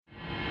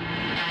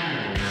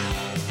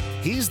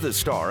He's the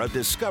star of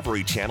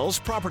Discovery Channel's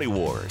Property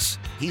Wars.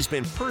 He's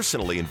been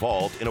personally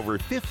involved in over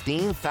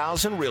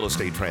 15,000 real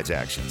estate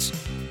transactions.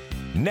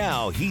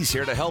 Now he's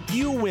here to help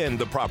you win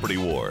the property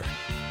war.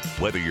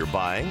 Whether you're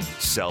buying,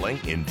 selling,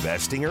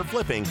 investing, or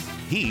flipping,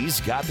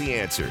 he's got the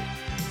answer.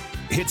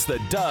 It's the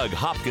Doug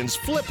Hopkins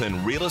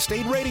Flippin' Real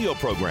Estate Radio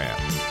Program.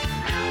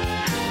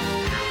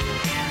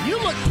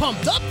 You look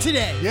pumped up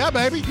today. Yeah,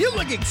 baby. You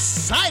look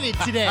excited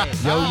today.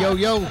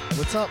 Yo.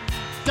 What's up?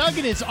 Doug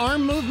and his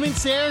arm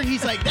movements there,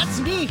 he's like,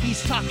 that's me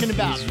he's talking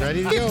about. He's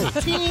ready to go.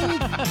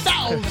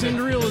 15,000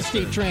 real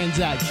estate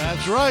transactions.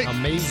 That's right.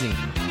 Amazing.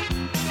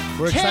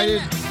 We're excited.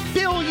 $10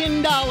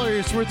 billion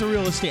worth of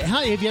real estate.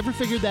 Have you ever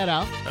figured that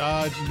out?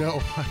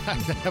 No. I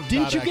have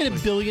Didn't not, you get actually.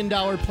 $1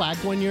 billion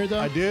plaque one year, though?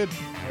 I did.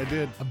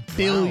 $1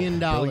 billion. $1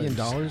 billion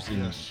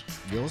in Yes.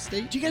 real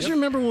estate? Do you guys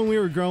remember when we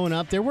were growing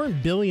up, there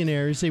weren't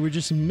billionaires, they were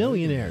just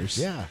millionaires.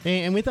 Yeah.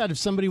 And we thought if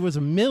somebody was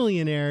a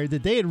millionaire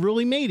that they had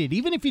really made it,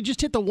 even if you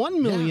just hit the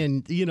 1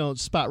 million,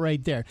 spot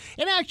right there.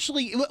 And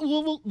actually,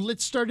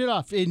 let's start it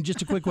off in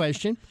just a quick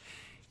question.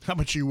 How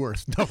much are you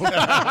worth? No.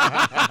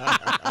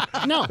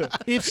 No,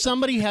 if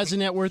somebody has a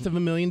net worth of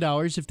 $1 million,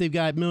 if they've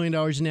got $1 million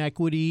in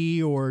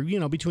equity or,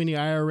 between the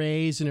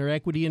IRAs and their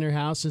equity in their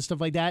house and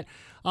stuff like that,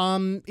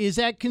 is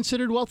that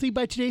considered wealthy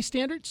by today's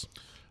standards?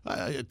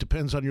 It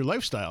depends on your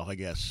lifestyle, I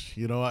guess.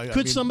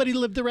 Could somebody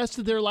live the rest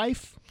of their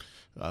life?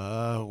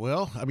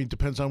 Well,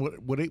 depends on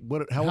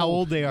how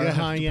old they are.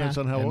 Yeah, depends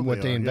on how and old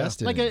what they are,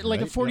 invested Like in.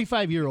 a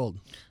 45-year-old.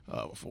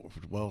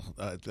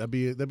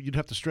 You'd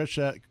have to stretch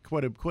that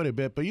quite a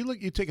bit. But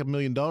you take $1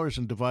 million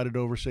and divide it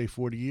over, say,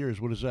 40 years.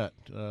 What is that?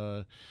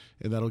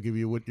 And that'll give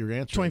you what your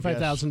answer.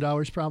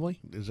 $25,000 probably.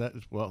 Is that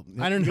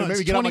I don't know. Maybe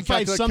It's get out my 25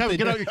 calculator. something.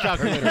 Get out your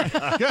calculator.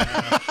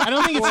 I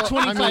don't think it's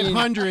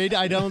 2,500.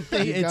 I don't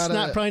think You it's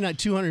gotta- probably not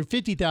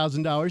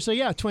 $250,000. So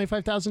yeah,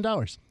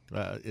 $25,000.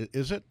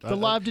 Is it? The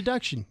law of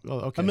deduction. Oh,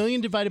 okay. $1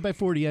 million divided by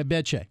 40. I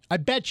betcha.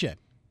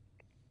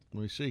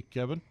 Let me see,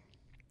 Kevin.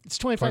 It's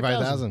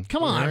 25,000.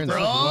 Come on, Aaron's-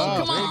 bro.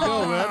 Wow, Come there you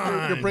on. go,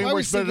 man. Your brain I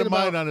works was better than thinking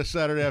mine about- on a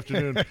Saturday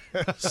afternoon.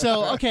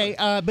 So, okay,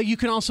 but you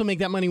can also make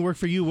that money work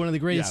for you. One of the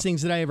greatest Yeah.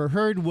 things that I ever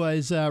heard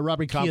was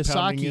Robert Compounding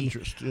Kiyosaki.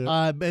 interest,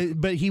 yeah.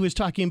 But he was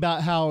talking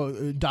about how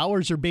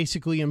dollars are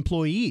basically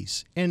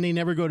employees, and they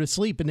never go to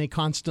sleep, and they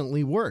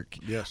constantly work.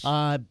 Yes.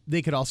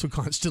 They could also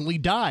constantly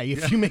die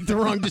if you make the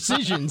wrong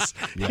decisions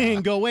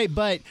and go away.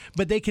 But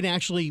they can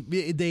actually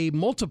they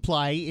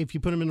multiply if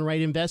you put them in the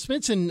right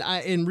investments.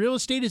 And real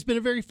estate has been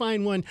a very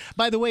fine one.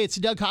 By the way, it's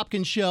the Doug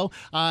Hopkins Show.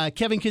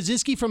 Kevin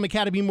Kaziski from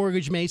Academy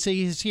Mortgage Mesa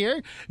is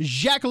here.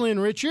 Jacqueline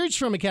Richards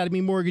from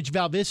Academy Mortgage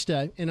Val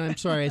Vista. And I'm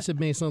sorry, I said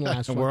Mesa on the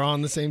last one. We're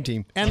on the same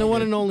team. And the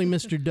one and only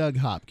Mr. Doug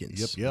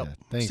Hopkins. Yep.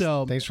 Thanks.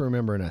 So- Thanks for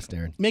remembering us,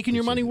 Darren. Making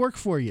your money Appreciate work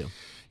for you.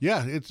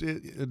 Yeah,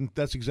 and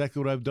that's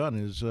exactly what I've done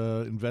is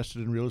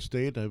invested in real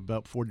estate. I have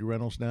about 40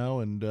 rentals now,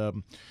 and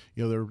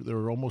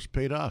they're almost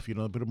paid off. I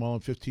put them all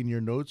in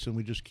 15-year notes, and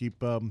we just keep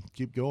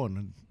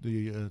going.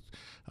 And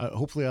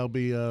hopefully I'll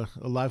be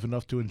alive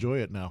enough to enjoy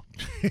it now.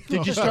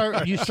 Did you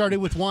start? You started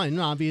with one,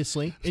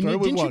 obviously. And Started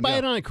with didn't you one, buy yeah.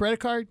 it on a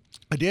credit card?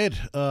 I did.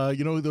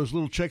 Those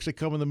little checks that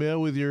come in the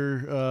mail with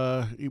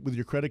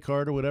your credit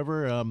card or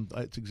whatever.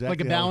 It's exactly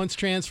Like a balance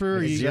transfer?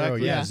 Or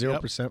Exactly. Yeah,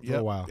 Yep. 0% for Yep.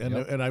 a while. And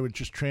Yep. and I would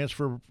just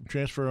transfer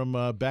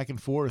them back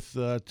and forth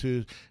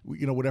to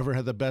whatever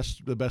had the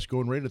best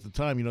going rate at the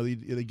time.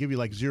 They give you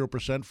like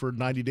 0% for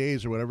 90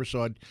 days or whatever.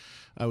 So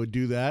I would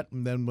do that,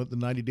 and then when the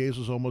 90 days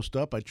was almost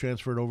up, I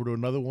transferred over to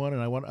another one,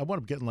 and I wound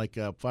up getting like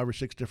 5 or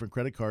 6 different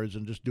credit cards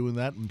and just doing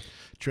that and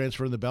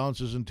transferring the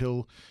balances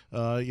until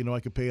I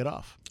could pay it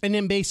off. And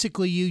then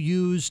basically you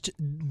used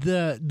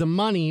the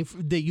money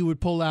that you would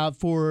pull out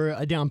for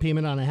a down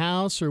payment on a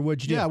house, or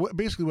what'd you do? Yeah,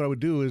 basically what I would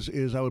do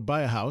is I would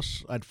buy a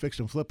house, I'd fix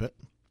and flip it,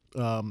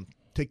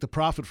 take the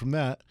profit from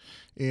that,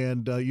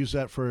 and use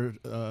that for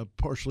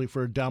partially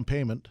for a down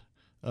payment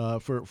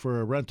for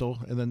a rental,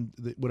 and then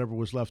whatever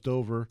was left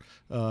over,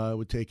 I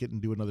would take it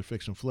and do another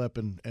fix and flip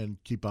and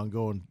keep on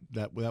going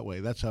that way.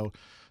 That's how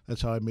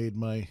I made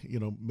my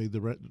made the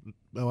rent.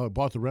 I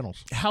bought the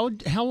rentals. How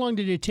long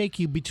did it take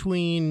you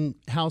between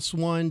house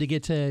 1 to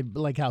get to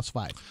like house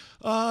 5?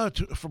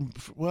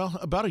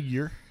 About a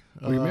year.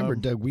 Well, remember,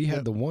 Doug, we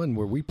had the one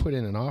where we put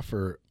in an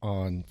offer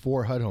on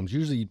 4 HUD homes.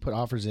 Usually you'd put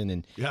offers in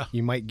and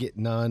you might get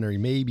none or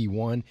maybe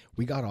one.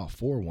 We got all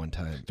 4 one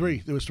time.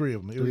 3. There was 3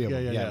 of them. Three of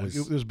them. Yeah. Yeah,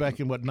 It was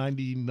back in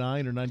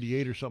 99 or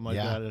 98 or something like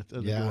that. I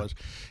think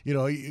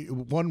it was.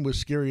 One was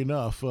scary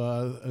enough,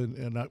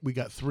 and we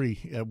got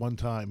 3 at one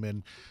time.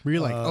 And Were you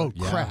like, oh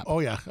crap?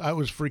 Oh yeah, I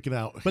was freaking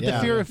out. But the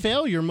fear of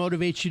failure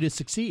motivates you to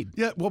succeed.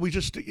 Yeah, well,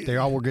 They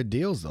all were good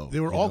deals, though. They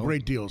were all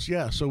great deals,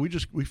 yeah. So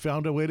we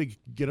found a way to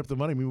get up the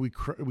money. I mean,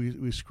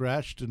 we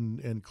scratched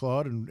and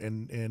clawed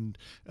and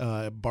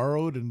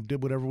borrowed and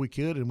did whatever we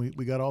could, and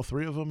we got all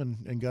 3 of them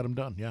and got them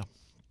done. Yeah.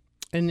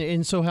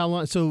 And so how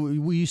long? So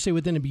will you say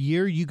within a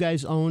year you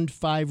guys owned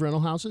 5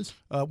 rental houses?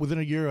 Within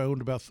a year, I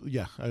owned I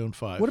owned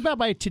 5. What about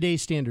by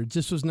today's standards?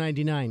 This was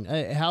 99.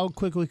 How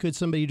quickly could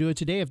somebody do it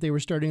today if they were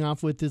starting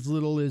off with as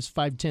little as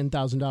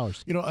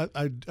 $5,000-$10,000? You know,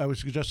 I would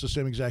suggest the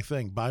same exact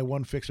thing. Buy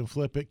one, fix and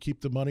flip it.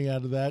 Keep the money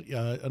out of that,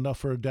 enough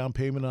for a down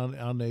payment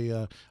on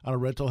a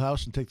rental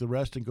house, and take the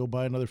rest and go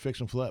buy another fix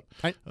and flip.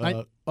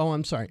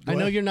 I'm sorry. I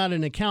know you're not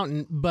an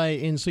accountant,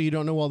 and so you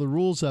don't know all the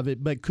rules of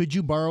it. But could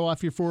you borrow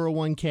off your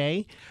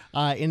 401k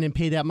and then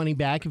pay that money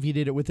back if you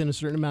did it within a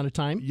certain amount of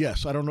time?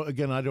 Yes, I don't know.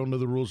 Again, I don't know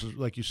the rules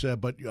like you said,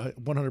 but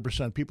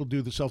 100%. People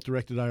do the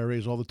self-directed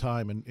IRAs all the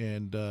time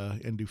and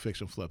do fix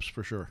and flips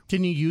for sure.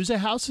 Can you use a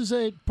house as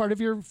a part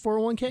of your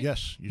 401k?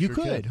 Yes, you sure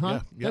could, can. huh? Yeah,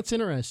 yep. That's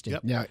interesting.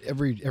 Yep. Yeah,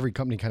 every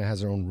company kind of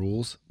has their own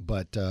rules,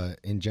 but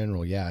in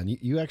general, yeah. And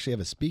you actually have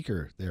a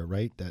speaker there,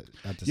 right? That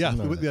at the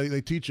seminar.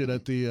 They teach it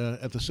at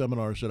the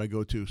seminars that I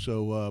go to.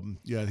 So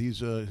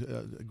he's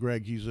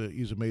Greg.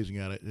 He's amazing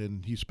at it,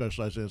 and he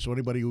specializes in it. So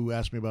anybody who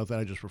asks me about that,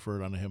 I just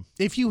refer it on to him.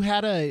 If you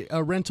had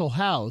a rental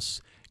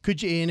house,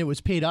 could you, and it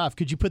was paid off,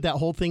 could you put that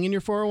whole thing in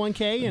your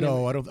 401k?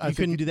 No, I don't. You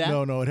couldn't do that.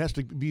 No, it has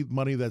to be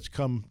money that's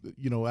come,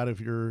 out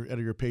of your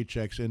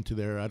paychecks into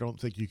there. I don't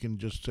think you can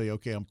just say,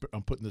 okay,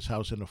 I'm putting this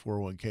house in a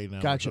 401k now.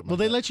 Gotcha. Well,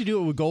 they let you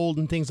do it with gold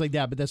and things like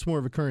that, but that's more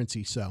of a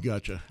currency. So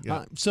gotcha.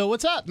 Yeah. So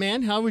what's up,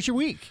 man? How was your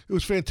week? It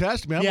was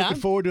fantastic, man. I'm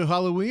looking forward to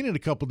Halloween in a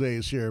couple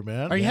days here,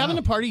 man. Are you having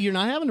a party? You're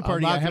not having a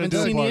party. I haven't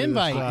seen the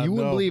invite. You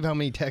wouldn't believe how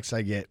many texts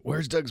I get.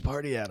 Where's Doug's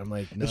party at? I'm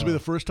like, no. This will be the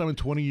first time in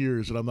 20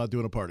 years that I'm not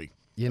doing a party.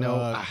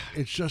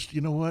 It's just, you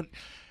know what?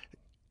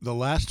 The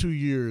last 2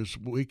 years,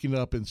 waking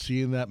up and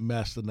seeing that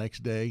mess the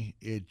next day,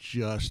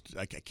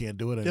 I can't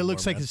do it anymore. It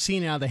looks like a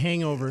scene out of The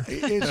Hangover.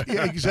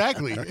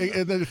 Exactly.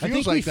 And then it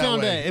feels I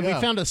think we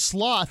found a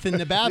sloth in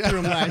the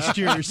bathroom last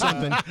year or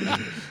something.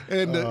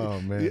 And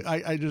man.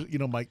 I just,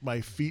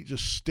 my feet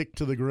just stick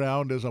to the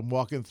ground as I'm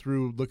walking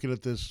through, looking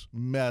at this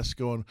mess,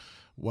 going,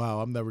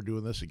 wow, I'm never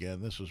doing this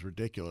again. This was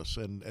ridiculous.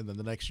 And then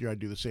the next year I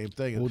do the same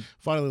thing. And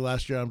finally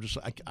last year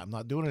I'm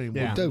not doing it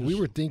anymore. Well, Doug, we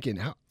were thinking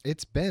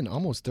it's been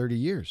almost 30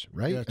 years,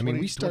 right? Yeah, 20, I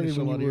mean, we started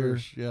when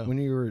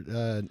you were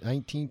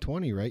 19,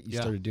 20, right? You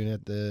started doing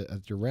it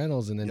at your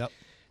rentals, and then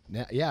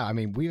now, I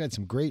mean, we've had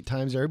some great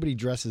times. Everybody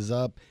dresses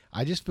up.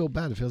 I just feel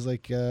bad. It feels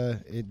like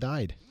it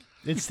died.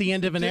 It's the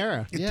end of an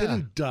era. It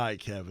didn't die,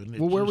 Kevin.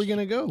 Where are we going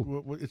to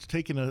go? It's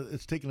taking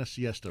a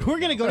siesta. We're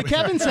going to go to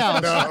Kevin's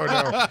house.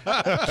 No.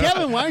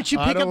 Kevin, why don't you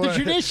pick up the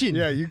tradition?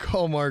 Yeah, you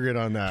call Margaret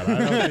on that. I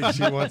don't think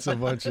she wants a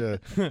bunch of...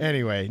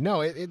 Anyway,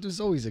 no, it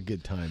was always a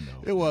good time,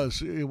 though. It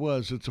was.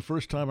 It's the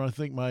first time I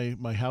think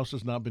my house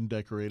has not been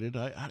decorated.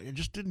 I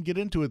just didn't get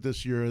into it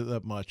this year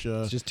that much.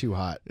 It's just too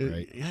hot,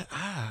 right? Yeah,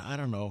 I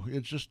don't know.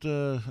 It's just,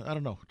 I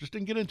don't know. Just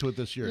didn't get into it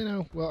this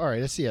year. Well, all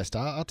right, a siesta.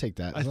 I'll take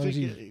that. I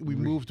think we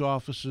moved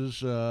offices.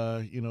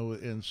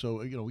 And so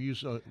we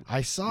use.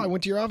 I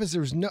went to your office.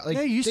 There was no.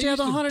 You used to have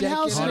a haunted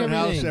house and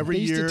everything. Every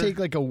they year. used to take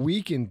like a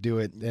week and do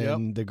it,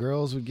 and the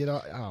girls would get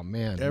out. Oh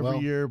man, every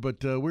year.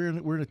 But we're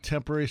in a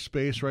temporary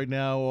space right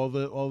now. All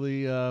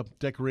the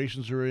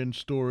decorations are in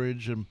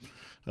storage, and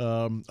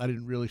I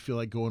didn't really feel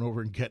like going over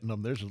and getting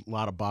them. There's a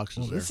lot of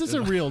boxes there. This is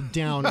a real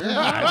downer.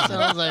 It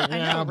sounds like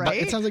right?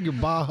 It sounds like you're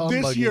bah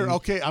humbugging. This year,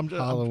 okay, I'm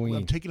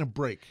taking a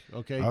break.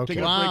 Okay,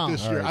 taking a break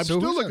this year. Right. I'm still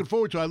looking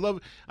forward to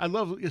it. I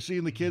love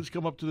seeing the kids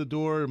come up to the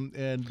door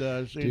and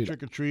saying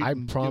trick or treat. I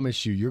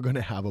promise you're going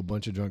to have a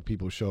bunch of drunk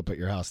people show up at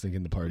your house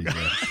thinking the party's there.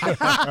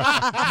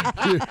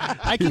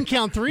 I can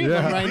count 3 of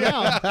them right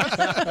now.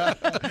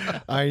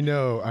 I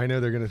know.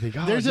 They're going to think,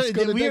 don't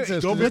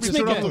maybe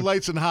turn off the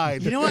lights and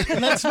hide. You know what?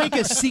 Let's make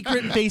a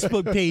secret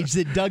Facebook page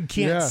that Doug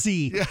can't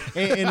see,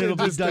 and it'll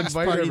be Doug's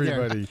party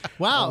everybody. there.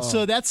 Wow,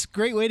 so that's a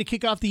great way to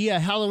kick off the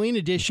Halloween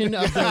edition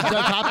of the Doug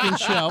Hopkins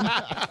Show.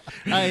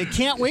 I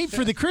can't wait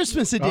for the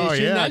Christmas edition. Oh,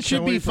 yeah, that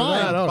should be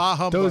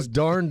fun. Those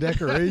darn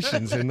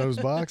decorations in those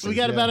boxes. We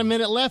got about a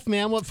minute left,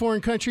 man. What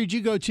foreign country did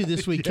you go to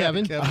this week,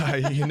 Kevin?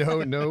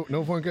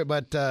 No foreign country.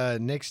 But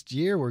next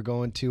year we're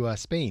going to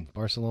Spain,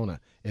 Barcelona,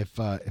 if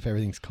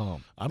everything's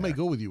calm. I may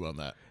go with you on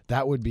that.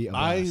 That would be a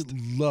blast. I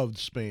loved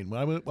Spain.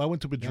 When I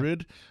went to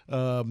Madrid,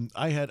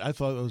 I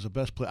thought it was the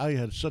best place. I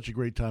had such a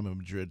great time in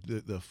Madrid.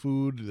 The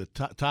food, the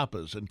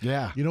tapas. And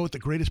you know what the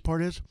greatest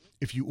part is?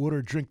 If you order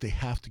a drink, they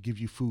have to give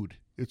you food.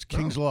 It's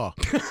King's Law.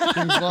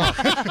 King's Law.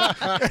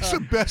 That's the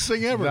best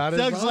thing ever.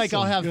 Doug's awesome. Like,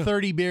 I'll have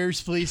 30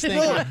 beers, please. Thank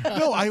you.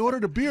 No, I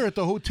ordered a beer at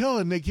the hotel,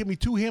 and they give me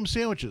 2 ham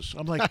sandwiches.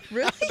 I'm like,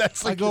 really?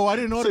 I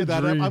didn't order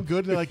that. I'm good.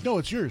 And they're like, no,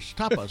 it's yours.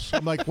 Tapas.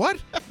 I'm like, what?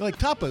 They're like,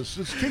 tapas.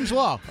 It's King's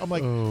Law. I'm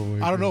like,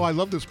 I don't know. I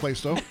love this place,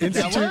 though.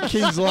 Institute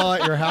King's Law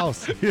at your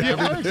house.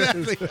 Yeah,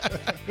 exactly.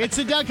 It's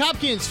the Doug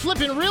Hopkins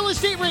Flippin' Real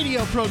Estate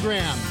Radio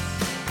program.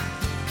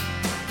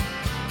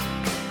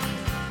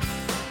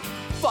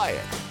 Buy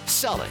it,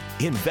 sell it,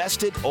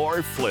 invest it,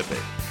 or flip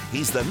it.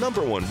 He's the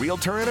 #1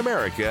 realtor in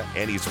America,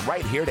 and he's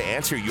right here to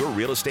answer your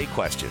real estate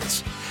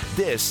questions.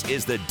 This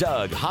is the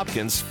Doug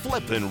Hopkins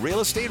Flippin' Real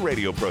Estate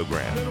Radio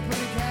program.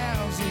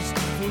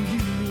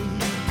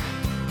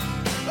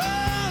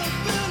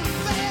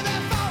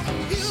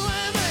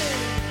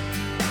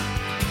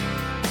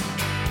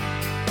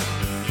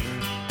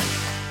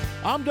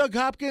 I'm Doug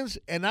Hopkins,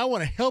 and I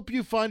want to help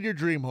you find your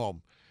dream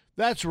home.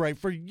 That's right,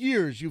 for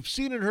years you've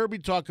seen and heard me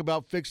talk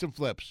about fix and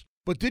flips.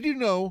 But did you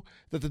know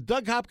that the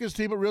Doug Hopkins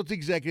team at Realty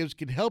Executives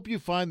can help you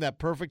find that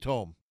perfect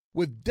home?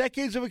 With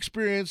decades of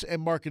experience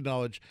and market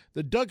knowledge,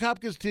 the Doug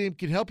Hopkins team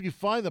can help you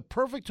find the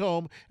perfect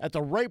home at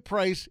the right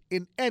price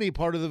in any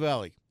part of the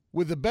valley.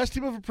 With the best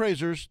team of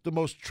appraisers, the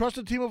most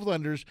trusted team of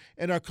lenders,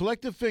 and our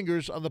collective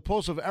fingers on the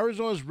pulse of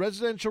Arizona's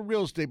residential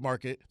real estate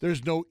market,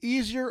 there's no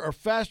easier or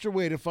faster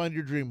way to find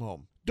your dream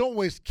home. Don't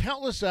waste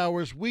countless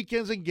hours,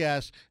 weekends, and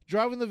gas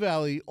driving the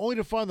valley only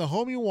to find the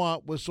home you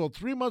want was sold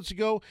 3 months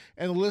ago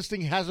and the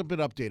listing hasn't been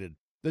updated.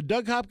 The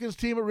Doug Hopkins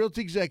team at Realty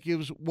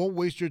Executives won't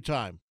waste your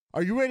time.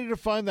 Are you ready to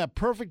find that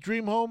perfect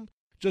dream home?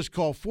 Just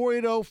call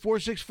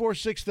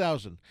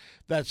 480-464-6000.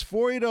 That's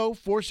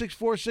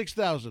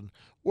 480-464-6000.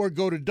 Or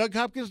go to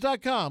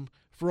DougHopkins.com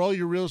for all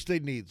your real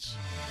estate needs.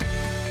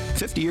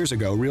 50 years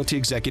ago, Realty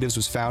Executives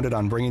was founded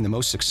on bringing the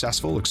most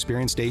successful,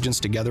 experienced agents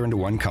together into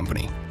one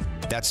company.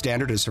 That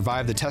standard has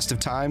survived the test of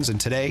times, and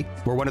today,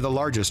 we're one of the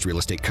largest real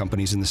estate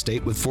companies in the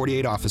state with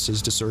 48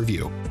 offices to serve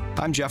you.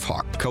 I'm Jeff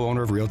Hawk,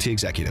 co-owner of Realty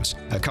Executives,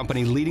 a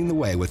company leading the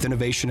way with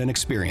innovation and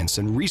experience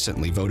and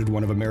recently voted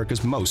one of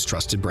America's most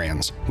trusted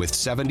brands. With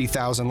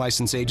 70,000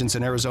 licensed agents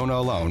in Arizona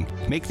alone,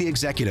 make the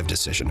executive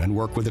decision and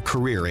work with a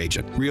career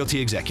agent. Realty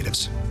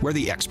Executives, where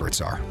the experts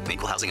are.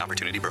 Equal Housing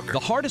Opportunity Broker. The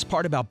hardest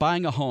part about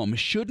buying a home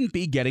shouldn't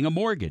be getting a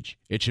mortgage.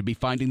 It should be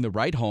finding the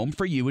right home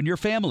for you and your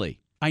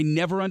family. I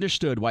never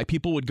understood why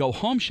people would go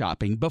home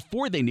shopping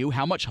before they knew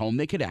how much home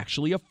they could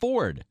actually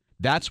afford.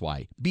 That's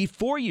why,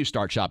 before you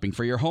start shopping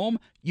for your home,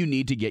 you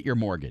need to get your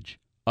mortgage.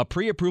 A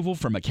pre-approval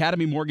from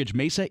Academy Mortgage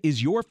Mesa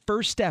is your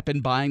first step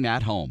in buying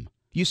that home.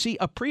 You see,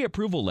 a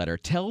pre-approval letter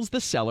tells the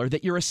seller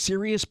that you're a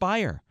serious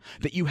buyer,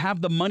 that you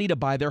have the money to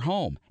buy their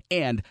home,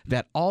 and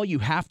that all you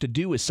have to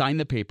do is sign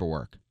the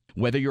paperwork.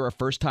 Whether you're a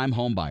first-time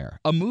home buyer,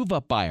 a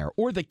move-up buyer,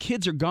 or the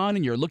kids are gone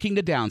and you're looking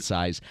to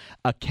downsize,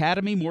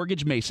 Academy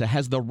Mortgage Mesa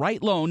has the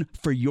right loan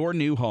for your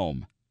new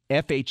home.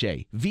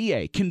 FHA,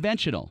 VA,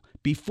 conventional.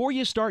 Before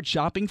you start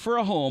shopping for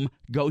a home,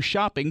 go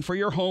shopping for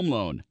your home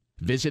loan.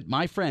 Visit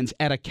my friends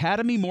at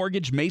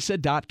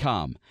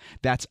academymortgagemesa.com.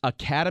 That's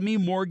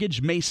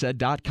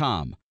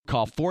academymortgagemesa.com.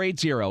 Call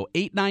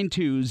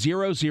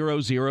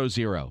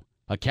 480-892-0000.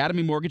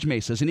 Academy Mortgage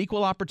Mesa is an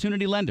equal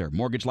opportunity lender.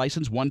 Mortgage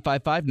license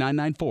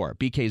 155994,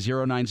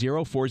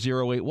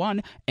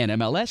 BK0904081,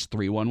 NMLS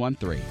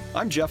 3113.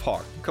 I'm Jeff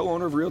Hawk,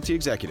 co-owner of Realty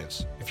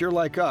Executives. If you're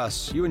like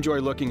us, you enjoy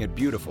looking at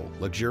beautiful,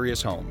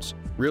 luxurious homes.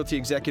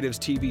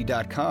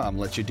 RealtyExecutivesTV.com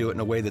lets you do it in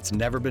a way that's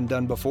never been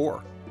done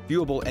before.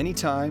 Viewable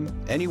anytime,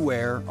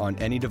 anywhere, on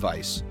any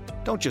device.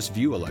 Don't just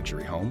view a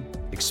luxury home,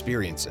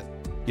 experience it.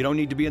 You don't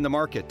need to be in the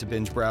market to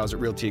binge browse at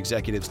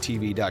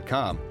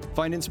RealtyExecutivesTV.com.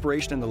 Find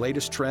inspiration in the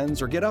latest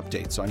trends or get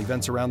updates on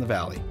events around the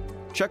valley.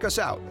 Check us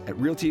out at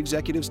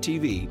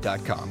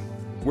RealtyExecutivesTV.com,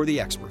 where the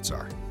experts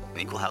are.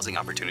 Equal Housing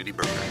Opportunity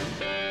Broker.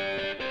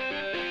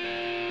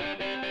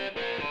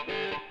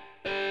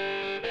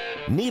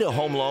 Need a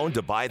home loan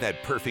to buy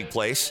that perfect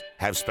place?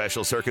 Have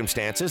special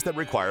circumstances that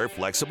require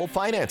flexible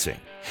financing?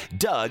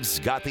 Doug's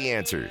got the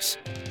answers.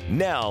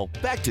 Now,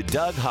 back to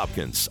Doug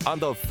Hopkins on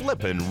the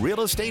Flippin' Real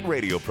Estate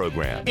Radio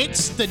program.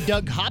 It's the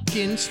Doug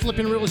Hopkins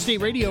Flippin' Real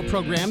Estate Radio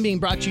program being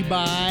brought to you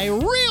by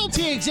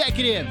Realty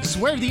Executives,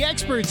 where the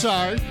experts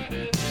are,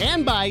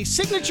 and by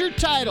Signature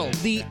Title,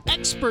 the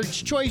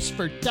expert's choice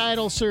for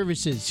title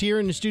services. Here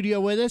in the studio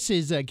with us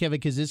is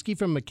Kevin Kaziski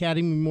from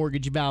Academy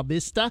Mortgage Val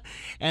Vista,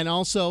 and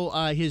also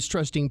his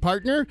trusting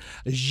partner,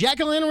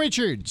 Jacqueline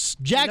Richards.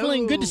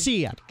 Jacqueline, Hello. Good to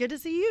see you. Good to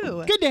see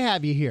you. Good to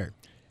have you here.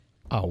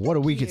 Oh, what a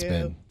week it's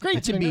been. Great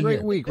It's to been be a great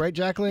here. week, right,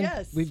 Jacqueline?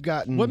 Yes. We've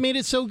gotten... What made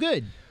it so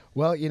good?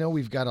 Well, you know,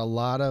 we've got a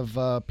lot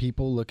of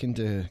people looking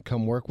to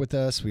come work with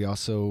us. We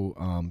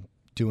also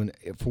doing,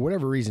 for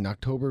whatever reason,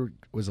 October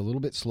was a little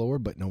bit slower,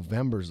 but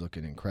November's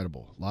looking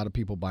incredible. A lot of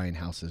people buying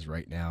houses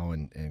right now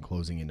and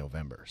closing in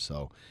November.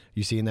 So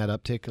you seeing that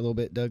uptick a little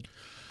bit, Doug?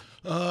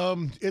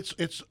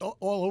 It's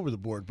all over the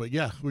board, but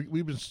yeah,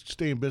 we've been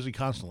staying busy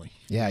constantly.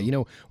 Yeah, you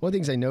know, one of the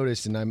things I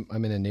noticed, and I'm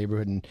in a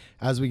neighborhood, and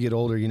as we get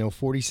older, you know,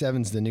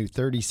 47's the new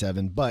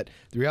 37, but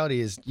the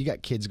reality is you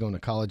got kids going to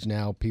college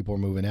now, people are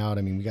moving out.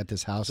 I mean, we got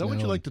this house Is that now, what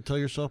you like to tell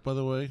yourself, by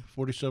the way?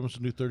 47's the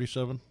new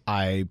 37?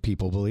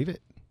 People believe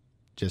it,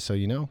 just so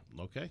you know.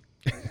 Okay.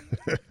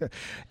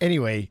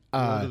 Anyway,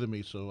 You're older than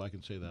me, so I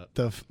can say that.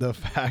 the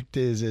fact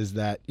is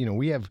that, you know,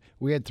 we had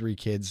 3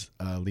 kids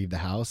leave the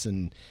house,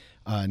 and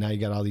now you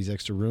got all these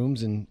extra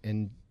rooms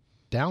and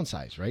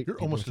downsize, right? You're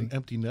almost an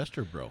empty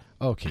nester, bro.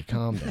 Okay,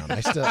 calm down. I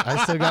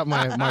still got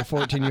my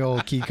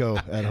 14-year-old Kiko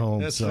at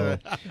home. That's so,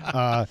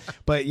 right.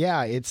 But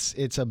yeah,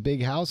 it's a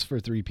big house for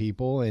 3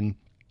 people, and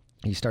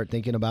you start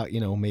thinking about,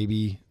 you know,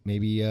 maybe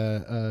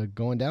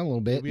going down a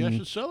little bit. Maybe I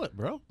should sell it,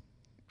 bro.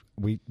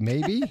 We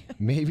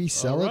maybe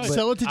sell All it. right. But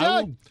Sell it to I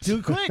Doug. will- Do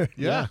it quick.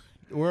 Yeah.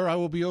 or I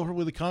will be over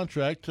with a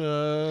contract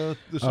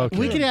this Okay.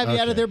 We can have you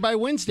out of there by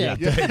Wednesday.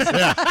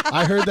 Yeah,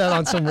 I heard that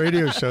on some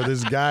radio show.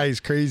 This guy's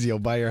crazy. He'll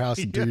buy your house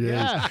in 2 days.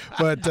 Yeah.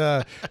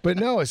 But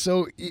no.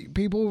 So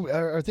people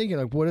are thinking,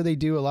 like, what do they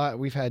do? A lot.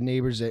 We've had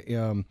neighbors that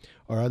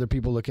or other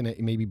people looking at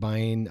maybe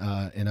buying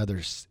in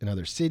other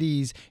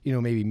cities.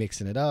 Maybe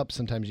mixing it up.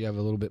 Sometimes you have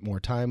a little bit more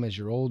time as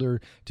you're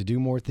older to do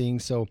more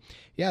things. So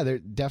yeah, they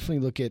definitely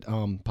look at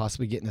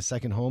possibly getting a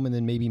second home and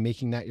then maybe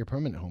making that your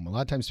permanent home. A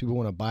lot of times people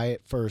want to buy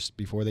it first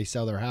before they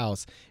sell their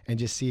house and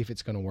just see if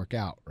it's going to work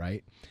out,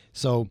 right?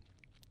 So.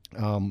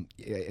 And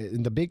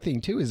the big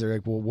thing too is they're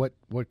like, well,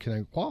 what can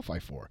I qualify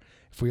for?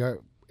 If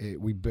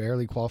we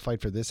barely qualified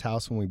for this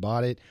house when we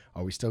bought it,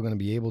 are we still going to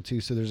be able to?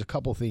 So there's a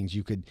couple things.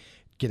 You could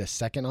get a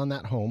second on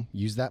that home,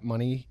 use that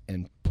money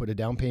and put a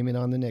down payment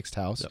on the next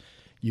house. Yep.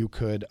 You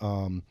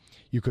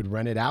could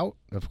rent it out,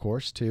 of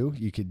course, too.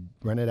 You could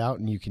rent it out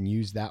and you can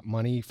use that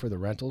money for the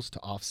rentals to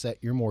offset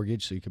your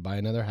mortgage so you could buy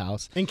another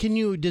house. And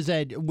does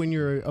that, when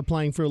you're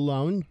applying for a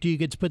loan, do you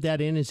get to put that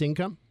in as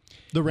income?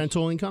 The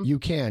rental income? You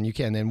can.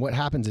 And what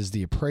happens is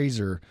the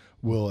appraiser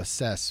will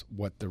assess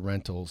what the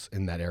rentals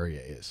in that area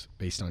is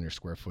based on your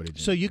square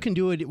footage. So you can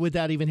do it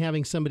without even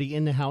having somebody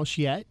in the house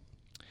yet?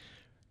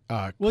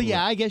 Well,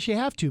 yeah, I guess you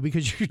have to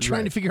because you're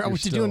trying to figure out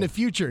what to do in the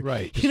future.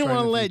 Right. You don't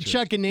want to let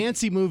Chuck and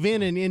Nancy move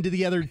in and into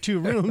the other two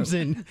rooms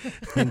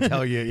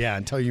until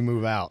you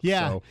move out.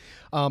 Yeah. So,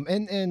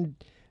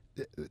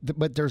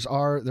 but there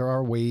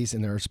are ways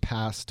and there's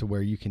paths to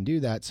where you can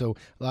do that. So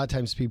a lot of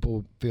times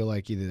people feel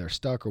like either they're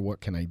stuck or what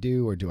can I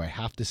do or do I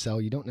have to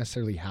sell? You don't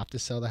necessarily have to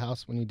sell the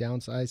house when you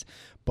downsize,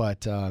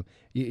 but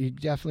you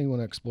definitely want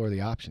to explore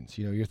the options.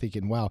 You're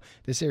thinking, wow,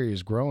 this area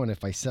is growing.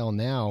 If I sell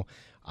now,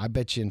 I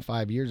bet you in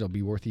 5 years it'll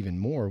be worth even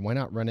more. Why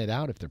not rent it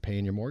out if they're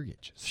paying your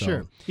mortgage? So,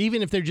 sure.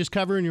 Even if they're just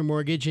covering your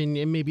mortgage and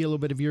maybe a little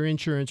bit of your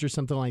insurance or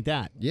something like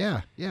that.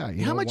 Yeah.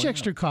 How much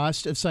extra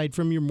cost, aside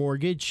from your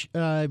mortgage,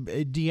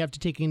 do you have to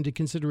take into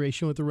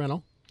consideration with the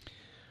rental?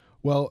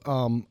 Well,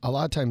 a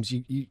lot of times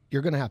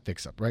you're going to have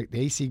fix up, right?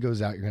 The AC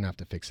goes out, you're going to have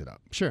to fix it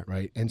up. Sure.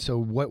 Right. And so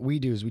what we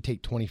do is we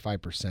take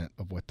 25%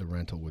 of what the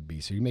rental would be.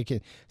 So you make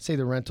it, say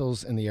the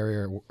rentals in the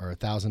area are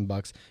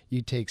 $1,000,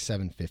 you take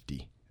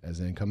 $750 as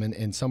an income.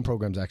 And some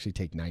programs actually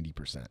take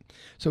 90%.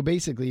 So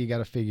basically you got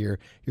to figure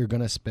you're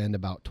going to spend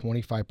about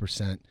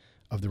 25%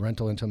 of the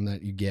rental income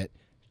that you get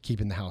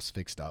keeping the house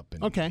fixed up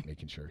and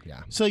making sure,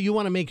 So you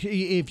want to make,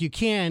 if you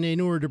can, in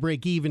order to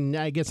break even,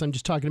 I guess I'm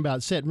just talking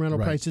about setting rental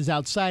prices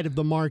outside of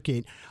the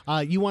market,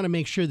 you want to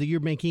make sure that you're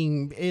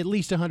making at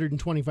least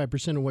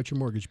 125% of what your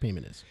mortgage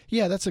payment is.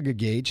 Yeah, that's a good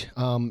gauge,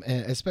 and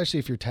especially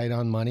if you're tight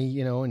on money,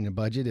 in your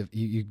budget. If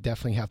you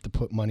definitely have to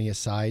put money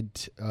aside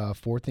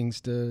for things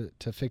to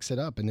fix it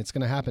up, and it's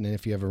going to happen. And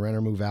if you have a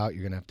renter move out,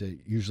 you're going to have to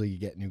usually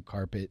get new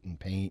carpet and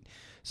paint.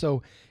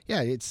 So,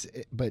 yeah,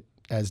 but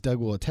as Doug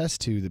will attest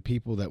to, the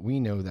people that we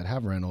know that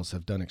have rentals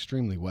have done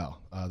extremely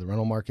well. The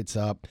rental market's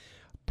up,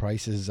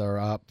 prices are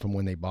up from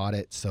when they bought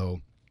it.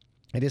 So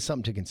it is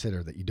something to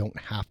consider that you don't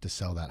have to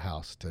sell that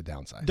house to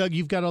downsize. Doug,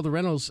 you've got all the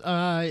rentals.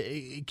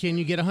 Can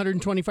you get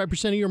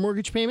 125% of your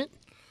mortgage payment?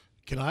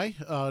 Can I?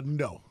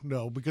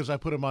 No, because I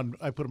put them on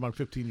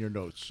 15-year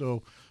notes.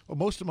 So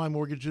most of my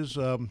mortgages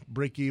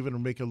break even or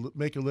make a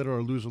little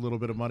or lose a little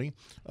bit of money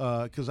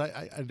because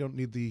I don't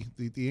need the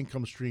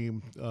income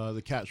stream,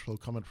 the cash flow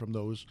coming from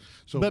those.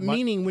 So,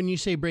 meaning when you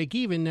say break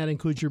even, that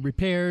includes your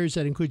repairs,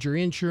 that includes your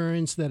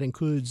insurance, that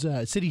includes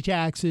city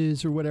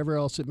taxes or whatever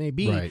else it may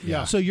be. Right.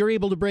 Yeah. So you're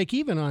able to break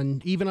even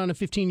on a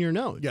 15-year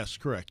note. Yes,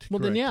 correct. Well,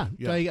 correct.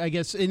 Then I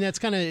guess, and that's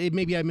kind of,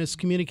 maybe I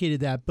miscommunicated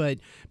that, but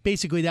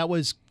basically that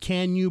was,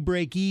 can you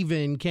break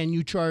even? Can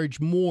you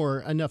charge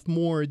enough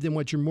more than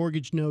what your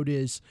mortgage note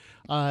is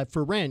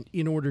for rent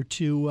in order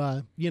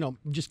to,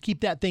 just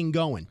keep that thing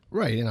going?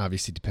 Right, and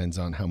obviously depends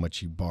on how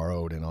much you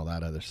borrowed and all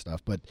that other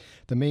stuff. But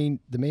the main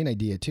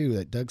idea too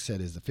that Doug said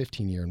is the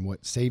 15-year, and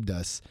what saved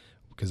us,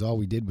 because all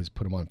we did was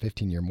put them on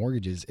 15-year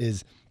mortgages,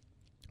 is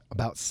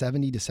about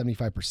 70 to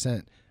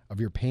 75% of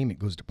your payment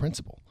goes to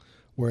principal.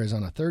 Whereas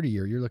on a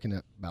 30-year, you're looking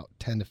at about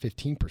 10 to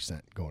 15%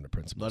 going to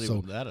principal. Not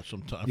even that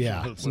sometimes.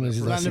 Yeah, sometimes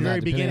it's less than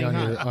that, depending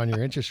on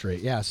your interest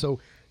rate. Yeah, so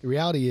the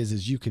reality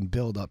is you can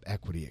build up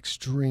equity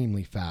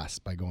extremely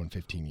fast by going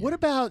 15 years. What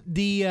about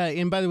the,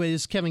 and by the way,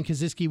 this is Kevin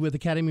Kaziski with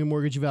Academy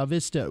Mortgage of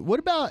Alvista. What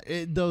about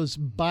those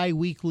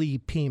biweekly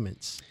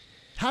payments?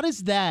 How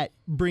does that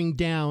bring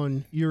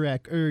down your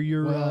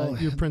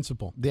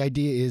principal? The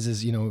idea is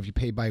if you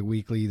pay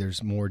biweekly,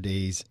 there's more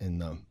days in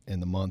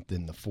the month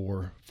in the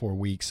four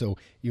weeks, so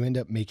you end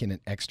up making an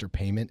extra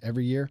payment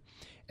every year.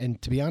 And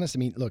to be honest, I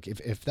mean, look,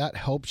 if that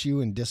helps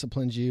you and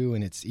disciplines you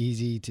and it's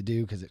easy to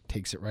do because it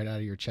takes it right out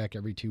of your check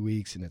every 2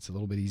 weeks and it's a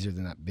little bit easier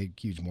than that big,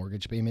 huge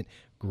mortgage payment,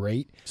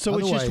 great. So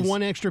it's just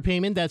one extra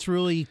payment? That's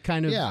really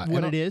kind of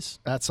what it is?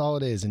 That's all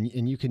it is.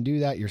 And you can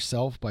do that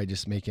yourself by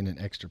just making an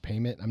extra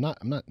payment. I'm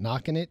not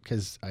knocking it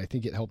because I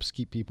think it helps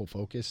keep people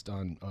focused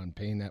on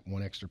paying that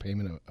one extra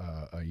payment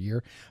a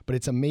year. But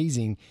it's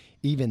amazing,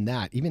 even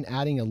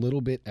adding a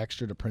little bit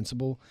extra to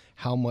principal,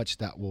 how much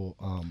that will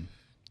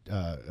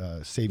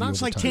save you That's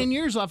over like time. 10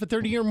 years off a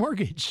 30-year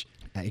mortgage.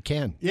 It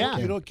can. Yeah.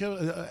 You know,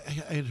 Kevin,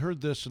 I had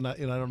heard this, and I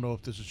don't know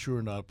if this is true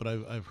or not, but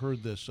I've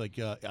heard this. Like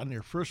on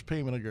your first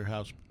payment of your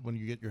house, when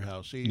you get your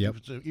house, even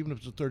if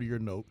it's a 30-year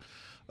note,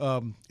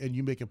 and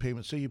you make a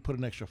payment, say you put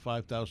an extra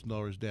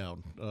 $5,000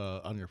 down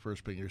on your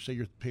first payment. Say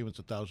your payment's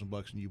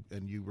 $1,000,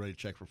 and you write a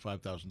check for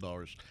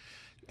 $5,000.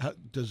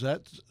 Does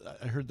that?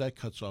 I heard that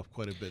cuts off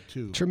quite a bit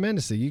too.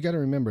 Tremendously. You got to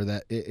remember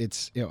that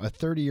it's a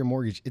 30-year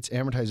mortgage. It's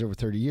amortized over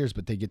 30 years,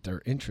 but they get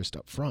their interest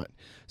up front.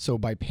 So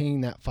by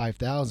paying that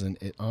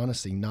 $5,000, it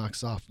honestly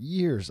knocks off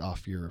years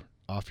off your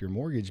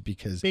mortgage,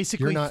 because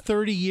basically you're not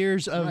 30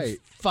 years of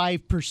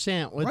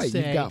 5%. Let's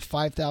say you've got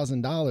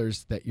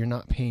 $5,000 that you're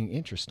not paying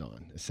interest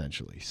on,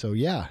 essentially. So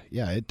yeah,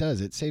 it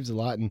does. It saves a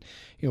lot, and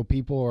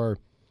people are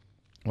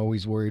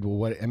always worried.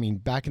 Well,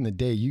 back in the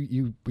day,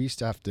 we used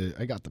to have to.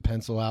 I got the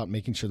pencil out,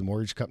 making sure the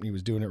mortgage company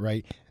was doing it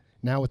right.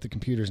 Now with the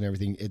computers and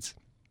everything, it's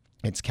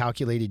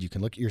calculated. You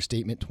can look at your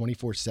statement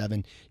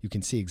 24/7. You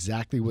can see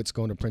exactly what's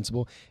going to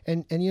principal,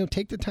 and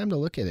take the time to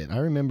look at it. I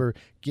remember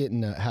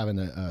having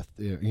a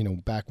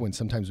back when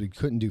sometimes we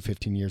couldn't do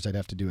 15 years, I'd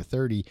have to do a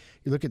 30.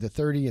 You look at the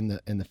 30 and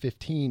the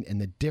 15,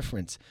 and the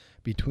difference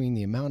between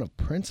the amount of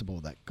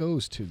principal that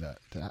goes to that.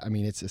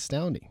 It's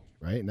astounding.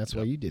 Right, and that's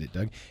why you did it,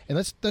 Doug. And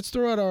let's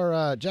throw out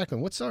our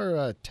Jacqueline. What's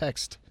our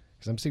text?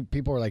 Because I'm seeing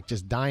people are like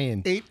just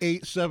dying.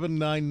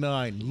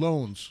 88799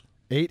 loans.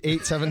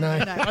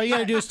 88799. All you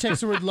gotta do is text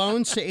the word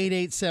loans to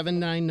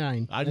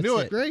 88799. I knew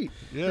it. Great,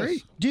 yes.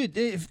 Great,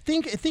 dude.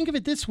 Think of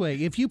it this way: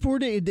 if you were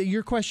to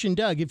your question,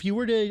 Doug, if you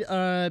were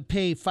to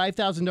pay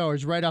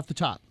 $5,000 right off the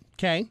top,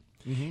 okay.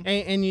 Mm-hmm.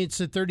 And it's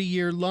a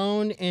 30-year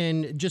loan,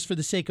 and just for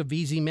the sake of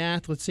easy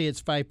math, let's say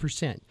it's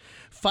 5%.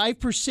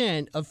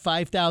 5% of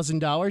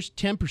 $5,000,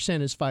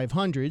 10% is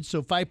 $500,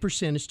 so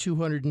 5% is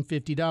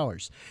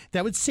 $250.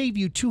 That would save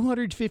you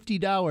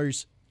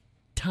 $250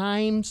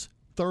 times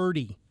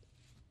 30.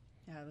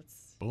 Yeah,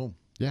 that's boom.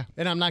 Yeah.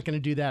 And I'm not going to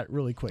do that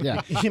really quick.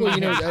 Yeah. Well,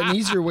 an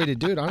easier way to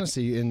do it,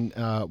 honestly, and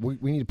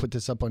we need to put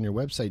this up on your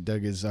website,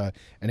 Doug, is an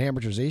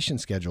amortization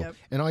schedule. Yep.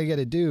 And all you got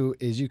to do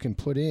is you can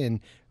put in,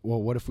 well,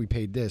 what if we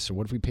paid this, or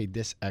what if we paid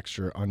this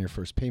extra on your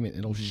first payment?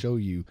 It'll show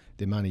you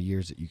the amount of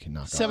years that you can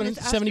knock off.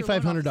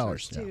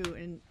 $7,500 too,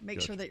 and make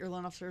sure that your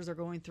loan officers are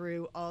going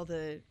through all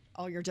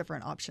your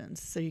different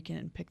options so you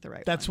can pick the right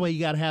one. That's why you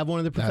got to have one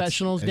of the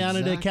professionals down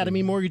at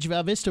Academy Mortgage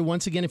Val Vista.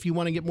 Once again, if you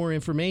want to get more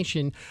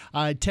information,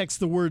 text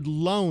the word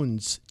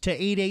loans to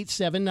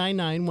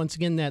 88799. Once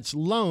again, that's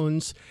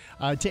loans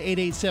to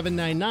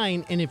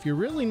 88799. And if you're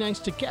really nice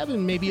to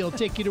Kevin, maybe he'll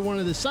take you to one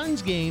of the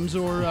Suns games,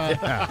 or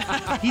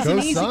he's an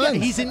easy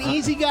guy. He's an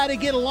easy guy to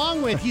get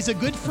along with. He's a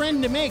good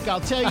friend to make,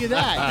 I'll tell you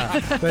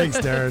that. Thanks,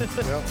 Darren.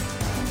 Yep.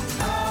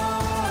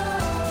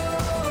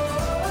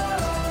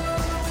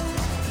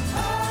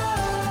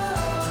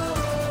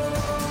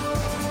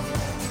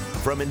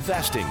 From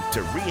investing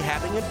to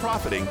rehabbing and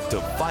profiting to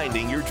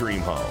finding your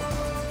dream home.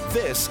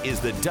 This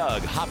is the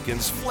Doug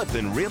Hopkins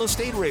Flippin' Real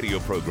Estate Radio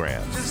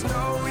Program. Just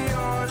know you're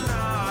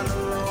not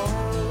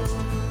alone,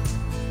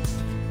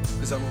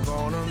 'cause I'm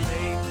gonna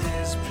make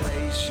this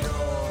place your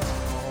home.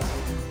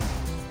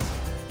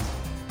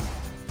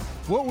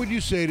 What would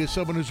you say to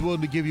someone who's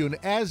willing to give you an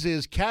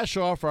as-is cash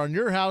offer on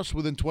your house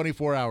within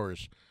 24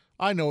 hours?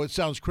 I know it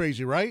sounds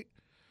crazy, right?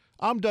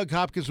 I'm Doug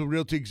Hopkins with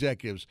Realty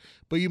Executives,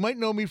 but you might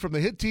know me from the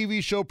hit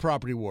TV show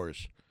Property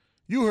Wars.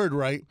 You heard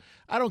right.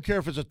 I don't care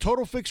if it's a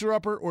total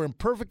fixer-upper or in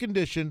perfect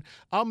condition,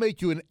 I'll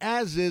make you an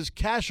as-is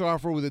cash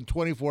offer within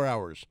 24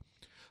 hours.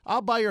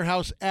 I'll buy your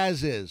house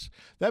as is.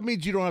 That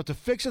means you don't have to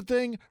fix a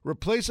thing,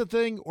 replace a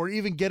thing, or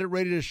even get it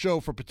ready to show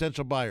for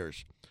potential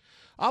buyers.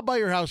 I'll buy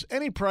your house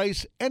any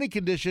price, any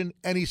condition,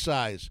 any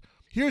size.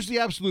 Here's the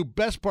absolute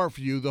best part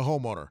for you, the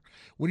homeowner.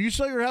 When you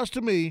sell your house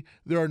to me,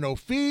 there are no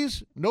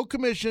fees, no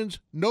commissions,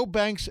 no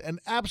banks, and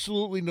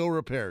absolutely no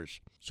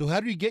repairs. So how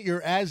do you get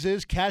your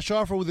as-is cash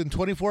offer within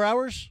 24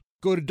 hours?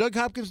 Go to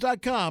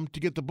DougHopkins.com to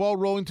get the ball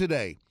rolling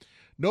today.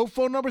 No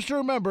phone numbers to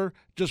remember,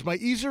 just my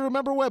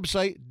easy-to-remember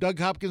website,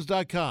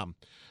 DougHopkins.com.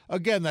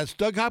 Again, that's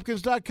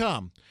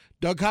DougHopkins.com.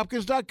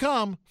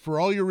 DougHopkins.com for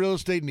all your real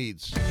estate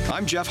needs.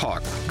 I'm Jeff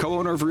Hawk,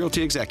 co-owner of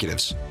Realty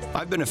Executives.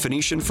 I've been a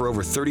Phoenician for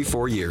over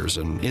 34 years,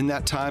 and in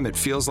that time, it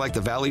feels like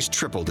the Valley's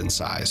tripled in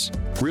size.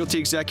 Realty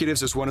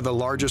Executives is one of the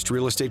largest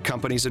real estate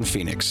companies in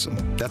Phoenix.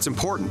 That's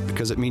important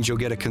because it means you'll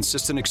get a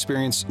consistent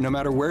experience no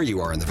matter where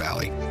you are in the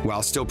Valley,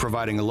 while still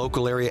providing a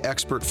local area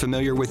expert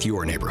familiar with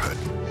your neighborhood.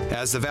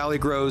 As the Valley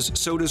grows,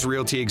 so does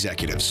Realty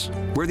Executives,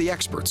 where the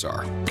experts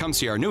are. Come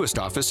see our newest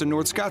office in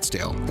North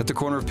Scottsdale at the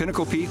corner of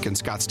Pinnacle Peak and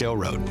Scottsdale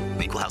Road.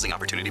 Equal Housing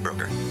Opportunity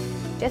Broker.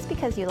 Just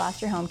because you lost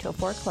your home to a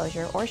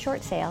foreclosure or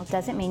short sale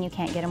doesn't mean you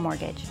can't get a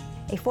mortgage.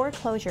 A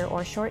foreclosure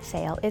or short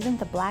sale isn't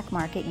the black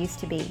market used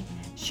to be.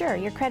 Sure,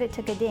 your credit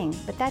took a ding,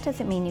 but that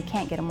doesn't mean you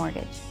can't get a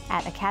mortgage.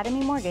 At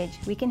Academy Mortgage,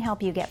 we can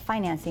help you get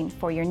financing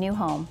for your new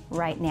home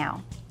right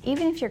now.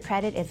 Even if your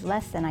credit is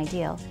less than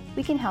ideal,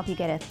 we can help you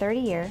get a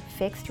 30-year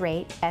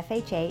fixed-rate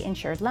FHA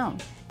insured loan.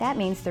 That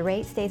means the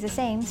rate stays the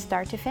same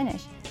start to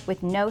finish,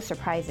 with no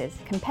surprises,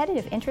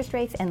 competitive interest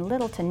rates, and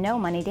little to no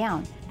money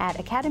down. At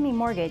Academy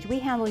Mortgage, we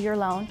handle your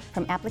loan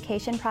from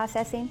application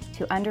processing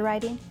to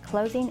underwriting,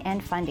 closing,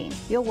 and funding.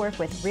 You'll work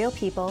with real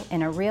people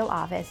in a real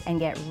office and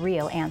get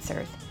real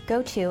answers.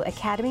 Go to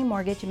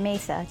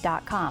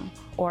academymortgagemesa.com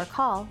or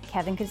call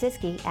Kevin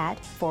Koziski at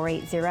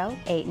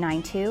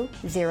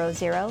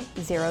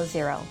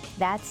 480-892-0000.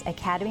 That's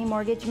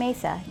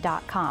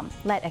academymortgagemesa.com.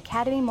 Let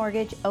Academy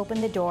Mortgage open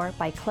the door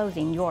by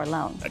closing your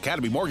loan.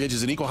 Academy Mortgage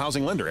is an equal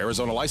housing lender.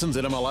 Arizona license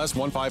NMLS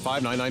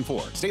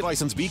 155994. State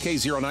license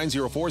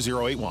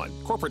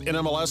BK0904081. Corporate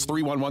NMLS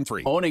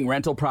 3113. Owning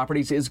rental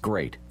properties is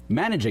great.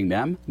 Managing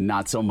them,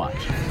 not so much.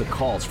 The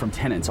calls from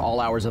tenants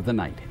all hours of the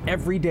night,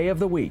 every day of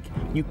the week.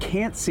 You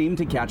can't seem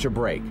to catch a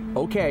break.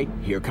 Okay,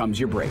 here comes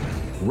your break.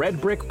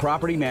 Red Brick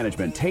Property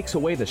Management takes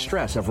away the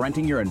stress of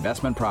renting your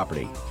investment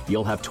property.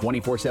 You'll have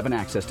 24/7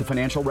 access to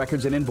financial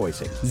records and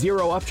invoicing,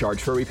 zero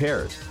upcharge for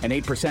repairs, an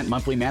 8%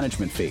 monthly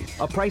management fee,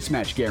 a price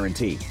match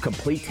guarantee,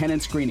 complete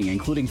tenant screening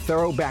including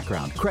thorough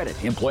background, credit,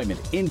 employment,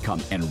 income,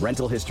 and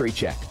rental history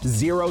check,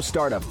 zero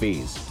startup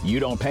fees.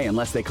 You don't pay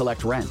unless they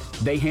collect rent.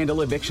 They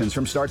handle evictions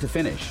from start to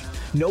finish.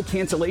 No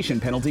cancellation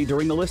penalty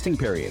during the listing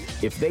period.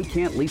 If they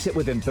can't lease it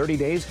within 30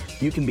 days,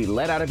 you can be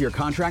let out of your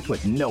contract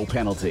with no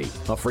penalty.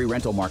 A free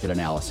rental market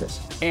analysis.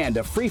 And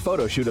a free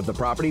photo shoot of the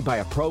property by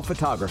a pro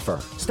photographer.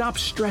 Stop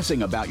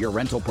stressing about your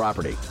rental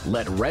property.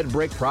 Let Red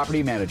Brick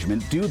Property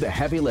Management do the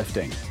heavy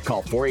lifting.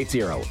 Call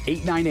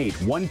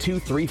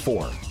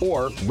 480-898-1234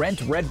 or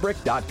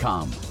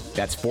rentredbrick.com.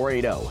 That's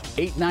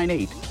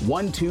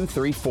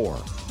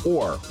 480-898-1234.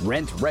 or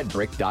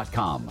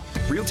rentredbrick.com.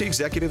 Realty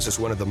Executives is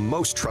one of the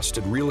most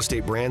trusted real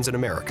estate brands in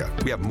America.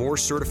 We have more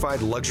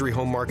certified luxury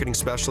home marketing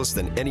specialists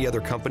than any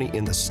other company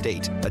in the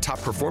state, a top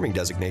performing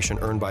designation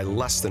earned by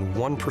less than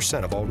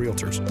 1% of all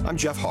realtors. I'm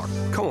Jeff Hawk,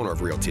 co-owner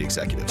of Realty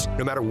Executives.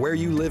 No matter where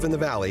you live in the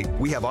Valley,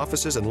 we have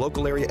offices and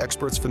local area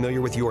experts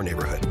familiar with your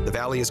neighborhood. The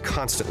Valley is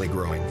constantly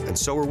growing, and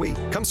so are we.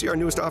 Come see our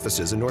newest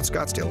offices in North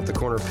Scottsdale at the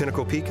corner of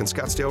Pinnacle Peak and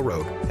Scottsdale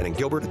Road, and in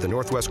Gilbert at the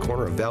northwest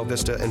corner of Val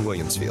Vista and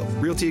Williamsfield.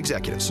 Realty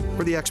Executives,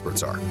 where the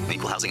experts are.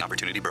 Equal Housing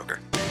Opportunity Broker.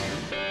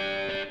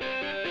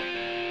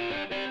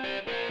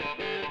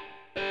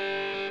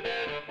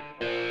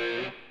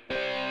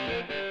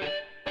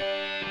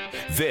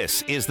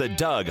 This is the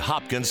Doug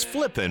Hopkins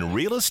Flippin'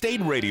 Real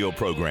Estate Radio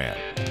Program.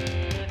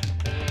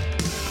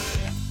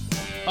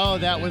 Oh,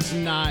 that was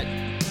not.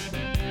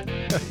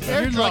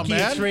 Air You're drum, lucky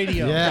man. it's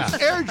radio. Yeah.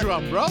 It's air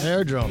drum, bro.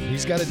 Air drum.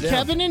 He's got it down.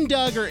 Kevin and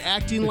Doug are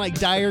acting like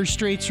Dire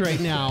Straits right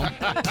now.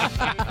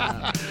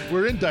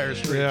 We're in Dire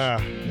Straits.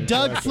 Yeah.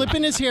 Doug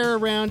flipping his hair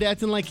around,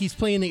 acting like he's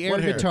playing the air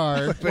What hair?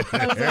 guitar,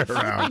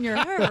 Flipping your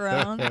hair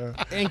around.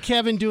 and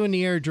Kevin doing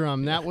the air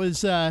drum. That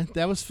was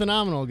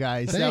phenomenal,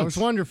 guys. That Thanks. was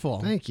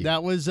wonderful. Thank you.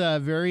 That was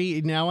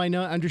very. Now I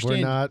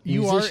understand. We're not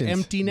you musicians. are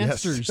empty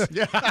Yes. nesters.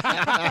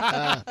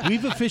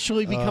 We've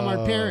officially become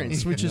our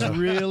parents, which is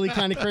really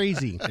kind of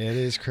crazy. It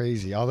is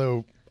crazy.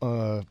 Although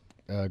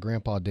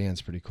Grandpa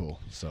Dan's pretty cool.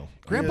 So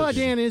Grandpa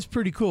Dan is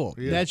pretty cool.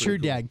 is That's your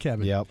pretty cool. dad,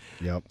 Kevin. Yep.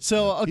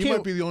 So okay. He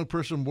might be the only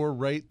person more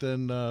right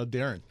than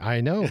Darren.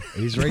 I know.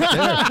 He's right there.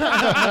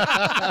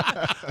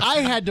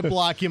 I had to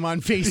block him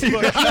on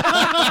Facebook.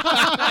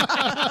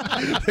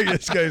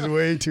 This guy's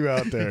way too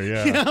out there.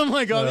 Yeah. I'm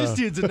like, oh, this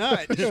dude's a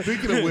nut.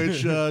 Speaking of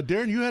which,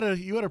 Darren,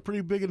 you had a pretty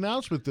big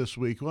announcement this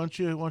week. Why don't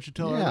you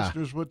tell our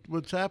listeners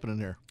what's happening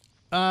here?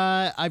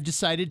 I've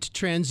decided to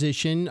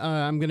transition.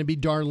 I'm going to be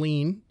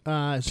Darlene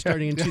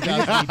starting in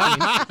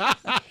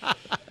 2018.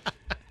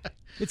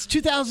 It's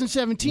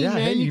 2017, Yeah,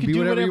 man. hey, you you can be do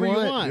whatever whatever you you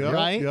want. want,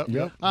 right?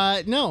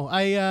 Yep. No,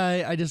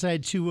 I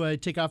decided to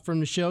take off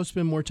from the show,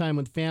 spend more time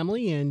with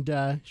family,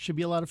 and should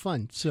be a lot of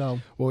fun. So,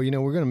 Well, we're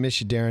going to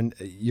miss you, Darren.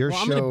 Your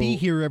I'm show. going to be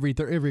here every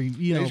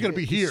he's gonna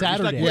be here. He's not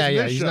Saturday. going Yeah,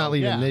 this he's show. not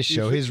leaving Yeah. this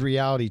show. His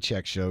reality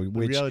check show,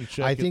 which reality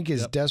check, I think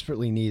is yep.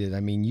 desperately needed. I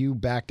mean, you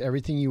backed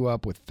everything you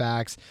up with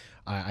facts.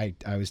 I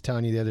was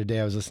telling you the other day,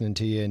 I was listening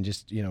to you and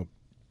just,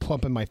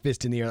 pumping my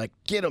fist in the air, like,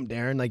 get him,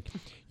 Darren. Like,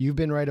 you've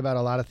been right about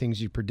a lot of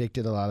things. You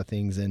predicted a lot of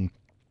things, and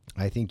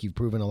I think you've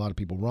proven a lot of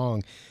people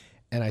wrong.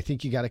 And I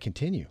think you got to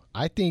continue.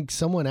 I think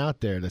someone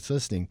out there that's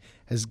listening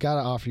has got to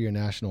offer you a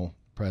national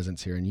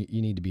presence here, and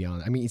you need to be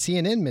on. I mean,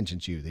 CNN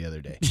mentioned you the other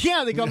day.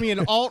 Yeah, they got me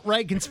an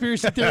alt-right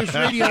conspiracy theorist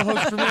radio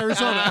host from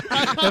Arizona.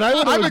 And I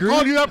would have I've been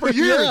calling you that for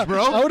years,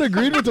 bro. I would have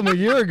agreed with them a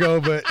year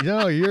ago, but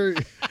you're.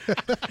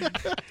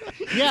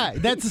 Yeah,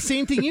 that's the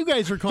same thing you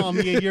guys were calling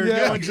me a year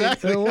ago.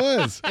 Exactly. It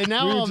was. And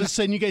now all of a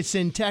sudden you guys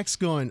send texts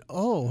going,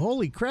 "Oh,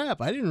 holy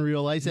crap! I didn't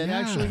realize that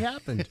actually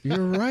happened."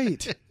 You're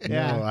right.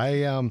 Yeah.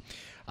 No,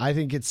 I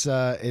think it's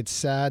a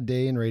sad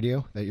day in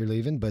radio that you're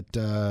leaving, but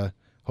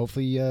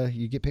hopefully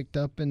you get picked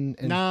up and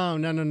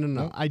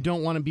No. I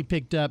don't want to be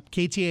picked up.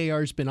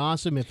 KTAR's been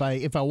awesome. If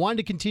I wanted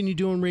to continue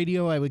doing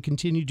radio, I would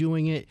continue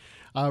doing it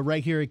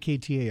right here at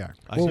KTAR.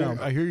 I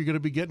hear you're going to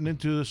be getting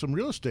into some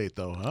real estate,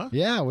 though, huh?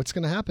 Yeah, what's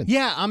going to happen?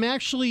 Yeah, I'm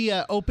actually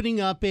opening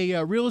up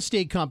a real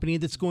estate company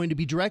that's going to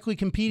be directly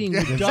competing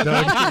with Doug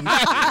Hopkins.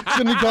 It's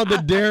going to be called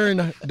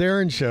the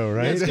Darren Show,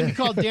 right? It's going to be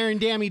called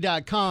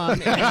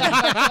DarrenDammy.com.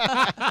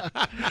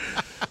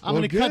 I'm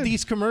going to cut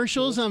these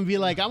commercials and be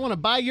like, I want to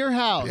buy your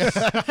house.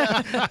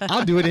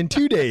 I'll do it in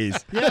 2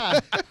 days. Yeah.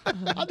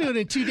 I'll do it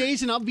in 2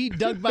 days, and I'll beat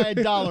Doug by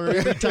 $1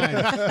 every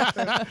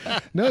time.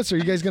 No, so are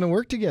you guys going to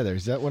work together?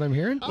 Is that what I'm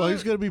hearing? Well,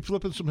 he's going to be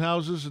flipping some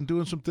houses and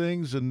doing some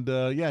things, and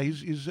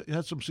he's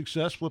had some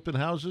success flipping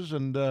houses,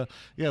 and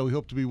we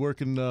hope to be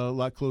working a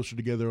lot closer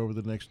together over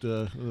the next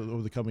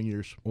over the coming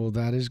years. Well,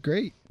 that is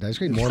great. That's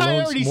great. More I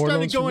loans. already More started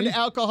loans going to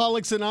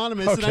Alcoholics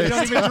Anonymous, and I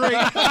don't even drink.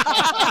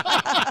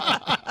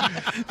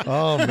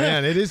 Oh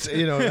man, it is.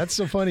 That's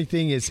the funny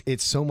thing is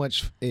it's so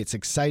much. It's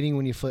exciting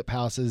when you flip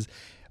houses,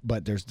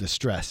 but there's the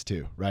stress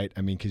too, right?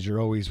 I mean, because you're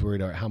always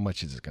worried about how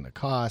much is it going to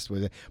cost.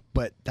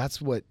 But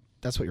that's what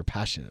you're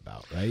passionate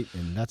about, right?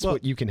 And that's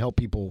what you can help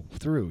people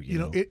through. You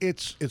know?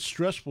 It's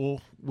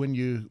stressful when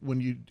you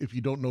if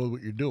you don't know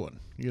what you're doing,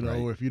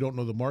 or if you don't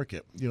know the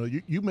market.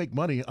 You make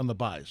money on the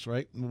buys,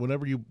 right?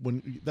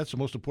 That's the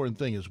most important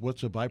thing is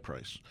what's the buy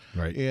price,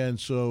 right? And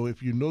so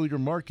if you know your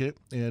market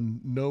and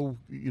know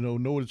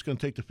what it's going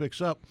to take to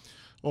fix up,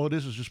 all it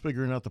is just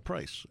figuring out the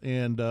price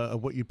and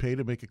what you pay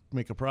to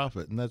make a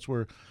profit, and that's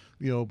where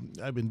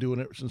I've been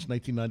doing it since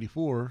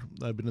 1994.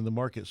 I've been in the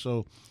market,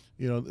 so.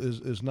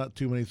 There's not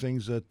too many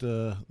things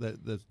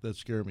that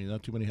scare me.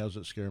 Not too many houses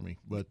that scare me,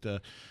 but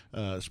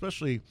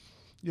especially,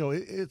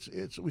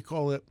 it's we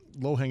call it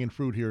low hanging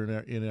fruit here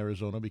in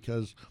Arizona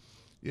because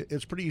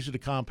it's pretty easy to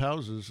comp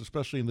houses,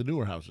 especially in the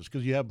newer houses,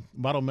 because you have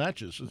model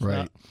matches. It's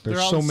right.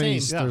 There's so many.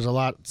 There's a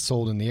lot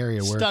sold in the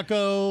area where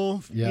stucco,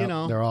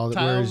 they're all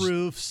tile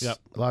roofs. Yep.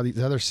 A lot of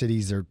these other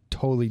cities are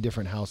totally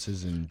different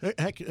houses, and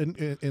heck,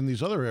 in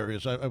these other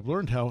areas, I've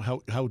learned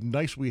how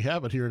nice we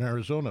have it here in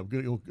Arizona.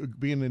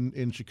 Being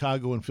in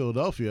Chicago and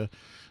Philadelphia,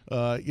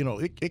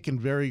 it can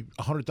vary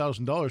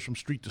 $100,000 from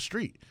street to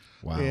street.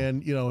 Wow.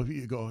 And if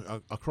you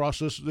go across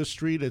this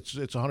street, it's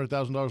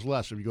 $100,000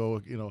 less. If you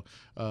go,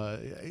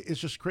 it's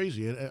just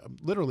crazy. And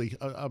literally,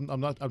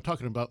 I'm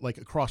talking about like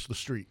across the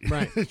street.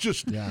 Right. It's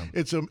just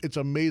it's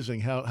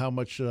amazing how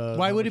much.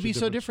 Why would it be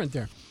so different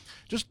there?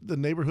 Just the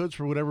neighborhoods,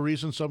 for whatever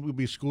reason. Some would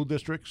be school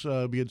districts,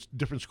 be a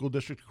different school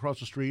district across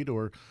the street,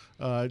 or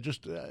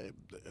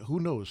who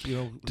knows?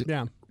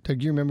 Yeah.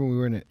 Doug, you remember when we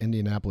were in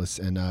Indianapolis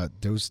and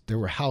there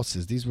were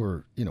houses. These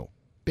were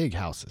big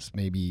houses,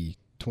 maybe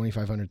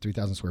 2,500,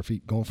 3,000 square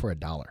feet, going for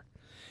 $1.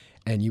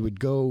 And you would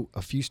go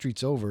a few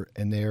streets over,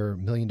 and they're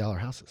 $1 million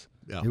houses.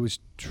 Yeah. It was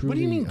truly. What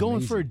do you mean going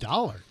amazing. for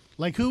 $1?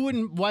 Like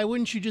why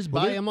wouldn't you just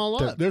buy them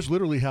all up? There's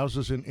literally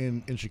houses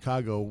in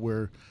Chicago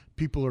where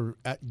people are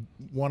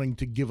wanting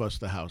to give us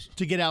the house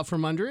to get out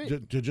from under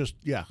it. To just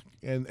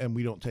and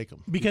we don't take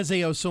them because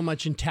they owe so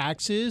much in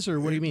taxes, or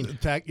what do you mean?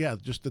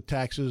 Just the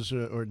taxes,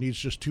 or it needs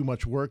just too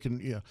much work,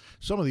 and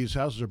some of these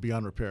houses are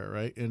beyond repair,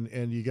 right?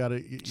 And you got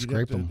to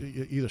scrape them.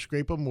 Either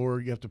scrape them,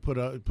 or you have to put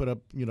up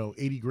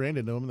 $80,000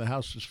 into them, and the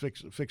house is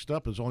fixed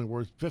up is only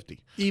worth $50,000.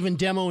 Even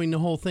demoing the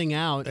whole thing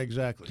out,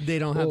 exactly. They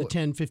don't have the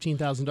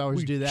 $10,000-$15,000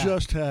 to do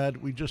that.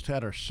 We just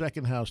had our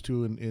second house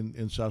too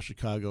in South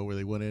Chicago where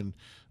they went in.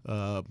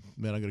 Man,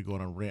 I'm going to go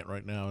on a rant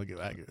right now.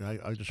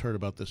 I just heard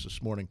about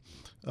this morning.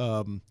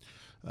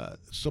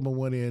 Someone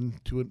went in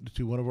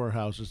to one of our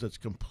houses that's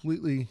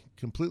completely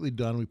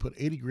done. We put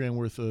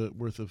 $80,000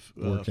 worth of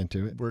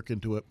work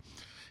into it,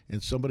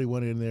 and somebody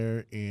went in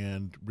there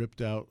and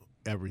ripped out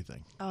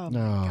everything. Oh my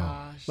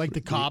gosh! Like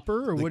the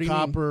copper, or what do you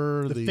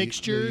mean? The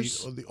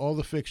fixtures, all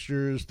the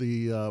fixtures,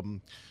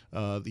 the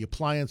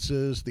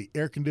appliances, the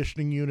air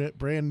conditioning unit,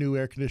 brand new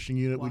air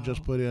conditioning unit we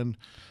just put in.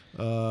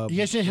 You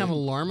guys didn't have an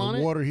alarm on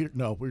it? Water heater?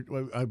 No,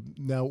 I've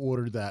now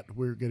ordered that.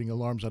 We're getting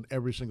alarms on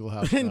every single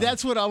house. And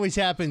that's what always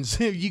happens.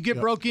 You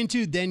get broke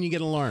into, then you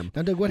get an alarm.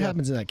 Now, Doug, what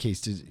happens in that case?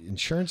 Does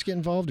insurance get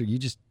involved, or you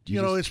just?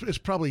 It's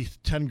probably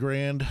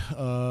 $10,000.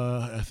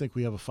 I think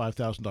we have a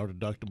 $5,000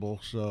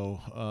 deductible.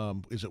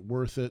 So, is it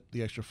worth it?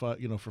 The extra for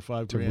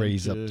 $5,000 to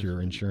raise up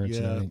your insurance?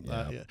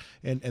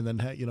 And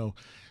then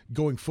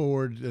going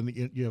forward, and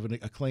you have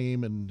a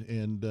claim, and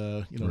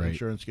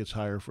insurance gets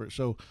higher for it.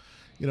 So.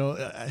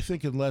 I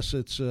think unless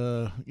it's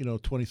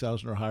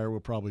 $20,000 or higher, we'll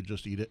probably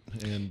just eat it.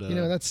 And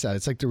that's sad.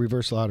 It's like the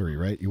reverse lottery,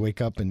 right? You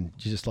wake up and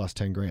you just lost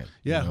 $10,000.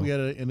 Yeah, we had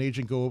an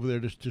agent go over there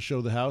to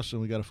show the house,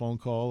 and we got a phone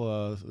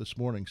call this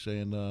morning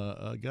saying,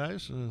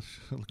 "Guys, it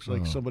looks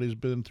like somebody's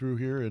been through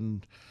here,"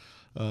 and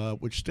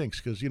which stinks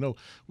because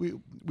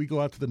we go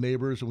out to the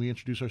neighbors and we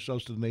introduce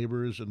ourselves to the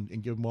neighbors and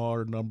give them all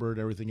our number and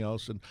everything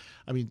else, and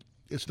I mean.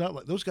 It's not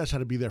like those guys had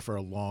to be there for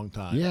a long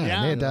time. Yeah,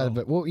 they had that,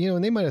 but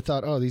and they might have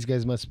thought, these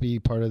guys must be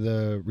part of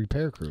the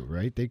repair crew,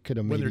 right? They could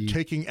have when they're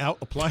taking out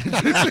appliances.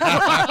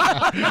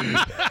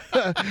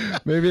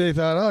 Maybe they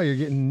thought, you're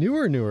getting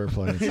newer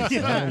appliances.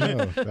 Yeah. I don't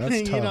know.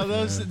 That's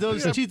tough,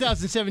 those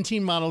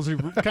 2017 models are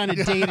kind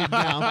of dated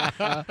now.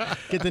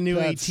 Get the new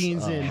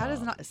 18s in. How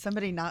does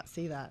somebody not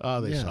see that?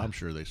 I'm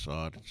sure they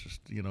saw it. It's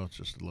just it's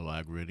just a little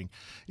aggravating.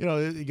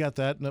 You got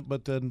that,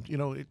 but then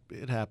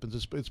it happens.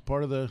 It's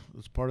part of the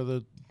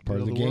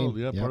part of the game. World.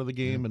 Yeah, part of the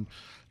game,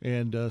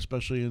 and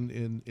especially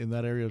in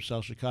that area of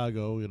South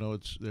Chicago,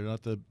 they're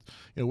not the,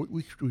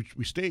 we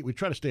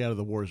try to stay out of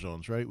the war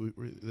zones, right?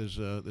 There's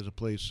a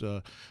place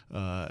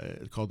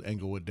called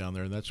Englewood down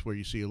there, and that's where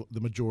you see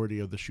the majority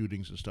of the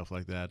shootings and stuff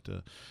like that.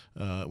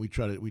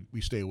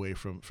 We stay away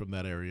from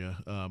that area,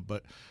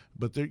 but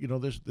there,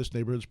 this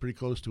neighborhood's pretty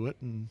close to it,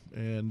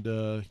 and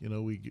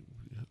we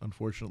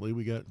unfortunately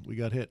we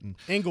got hit. And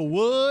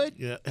Englewood,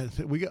 yeah,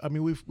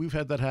 we've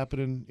had that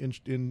happen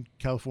in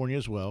California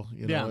as well,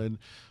 and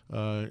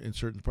in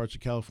certain parts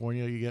of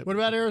California you get. What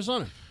about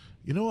Arizona?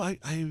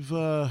 I've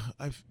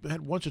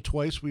had once or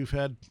twice we've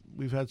had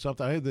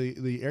something. I had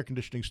the air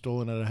conditioning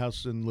stolen at a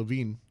house in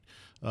Levine.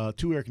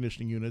 2 air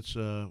conditioning units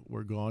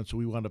were gone, so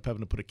we wound up having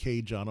to put a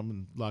cage on them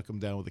and lock them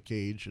down with a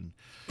cage. And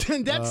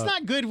that's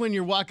not good when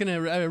you're walking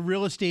a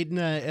real estate and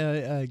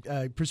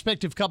a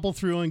prospective couple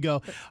through and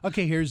go,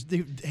 okay,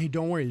 hey,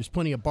 don't worry, there's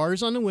plenty of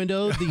bars on the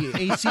window, the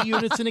AC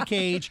units in a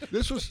cage.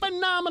 This was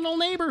phenomenal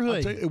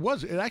neighborhood. It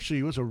was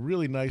a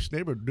really nice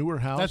neighborhood, newer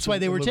house. That's why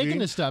they were taking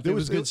this stuff. It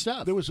was good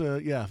stuff. There was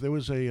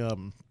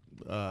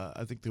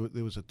I think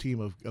there was a team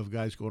of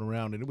guys going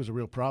around, and it was a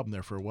real problem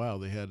there for a while.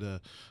 They had, they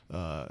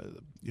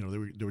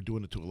were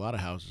doing it to a lot of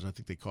houses. I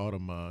think they caught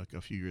them a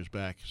few years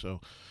back.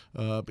 So,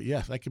 but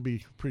yeah, that could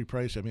be pretty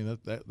pricey. I mean,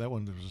 that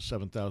one was a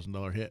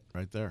 $7,000 hit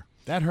right there.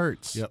 That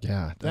hurts. Yep.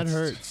 Yeah, that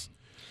hurts.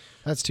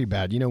 That's too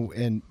bad,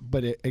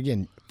 but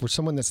again, for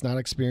someone that's not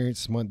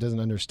experienced, someone that doesn't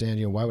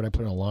understand, why would I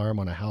put an alarm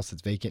on a house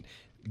that's vacant?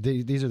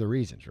 These are the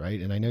reasons, right?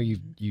 And I know you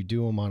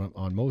do them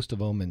on most of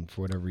them, and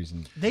for whatever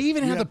reason, they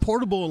even have the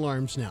portable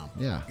alarms now.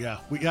 Yeah,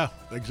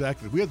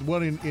 exactly. We had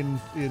one in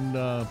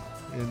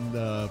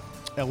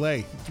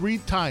L.A. 3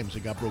 times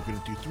it got broken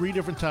into. 3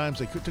 different times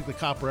they took the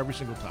copper every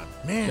single time.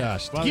 Man,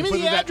 gosh, give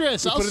me the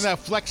address. We put in that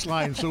flex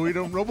line so we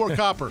don't no more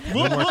copper.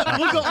 We'll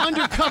go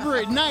undercover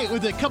at night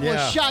with a couple of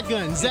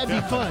shotguns. That'd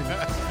be fun.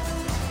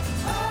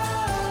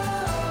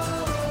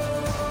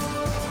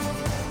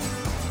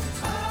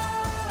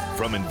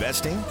 From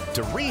investing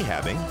to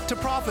rehabbing to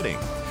profiting,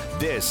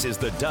 this is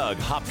the Doug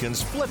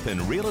Hopkins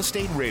Flippin' Real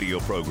Estate Radio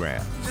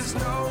Program. Just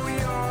know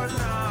you're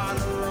not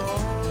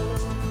alone,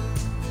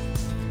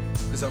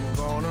 'cause I'm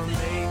gonna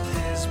make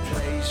this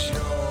place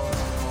your home.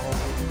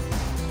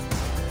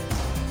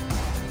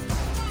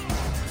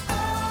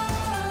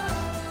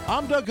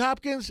 I'm Doug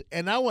Hopkins,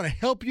 and I want to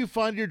help you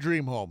find your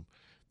dream home.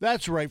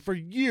 That's right. For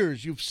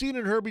years, you've seen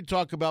and heard me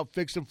talk about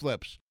fix and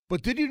flips.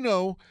 But did you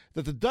know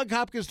that the Doug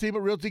Hopkins team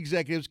at Realty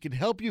Executives can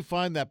help you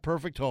find that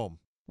perfect home?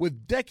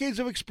 With decades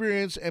of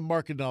experience and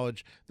market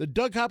knowledge, the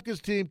Doug Hopkins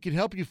team can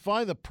help you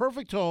find the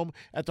perfect home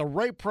at the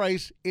right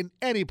price in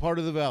any part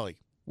of the Valley.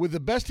 With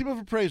the best team of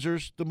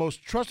appraisers, the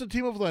most trusted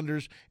team of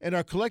lenders, and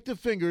our collective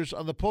fingers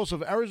on the pulse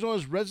of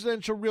Arizona's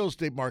residential real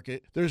estate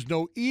market, there's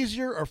no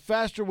easier or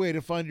faster way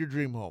to find your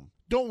dream home.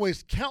 Don't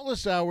waste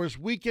countless hours,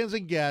 weekends,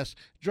 and gas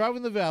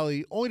driving the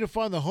Valley only to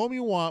find the home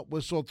you want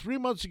was sold 3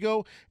 months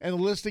ago and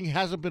the listing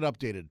hasn't been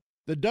updated.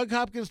 The Doug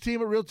Hopkins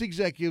team at Realty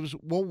Executives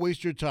won't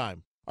waste your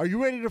time. Are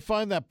you ready to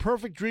find that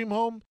perfect dream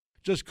home?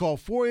 Just call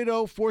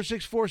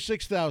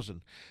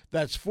 480-464-6000.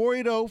 That's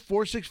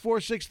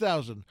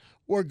 480-464-6000.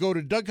 Or go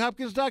to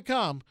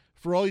DougHopkins.com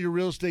for all your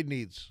real estate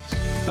needs.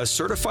 A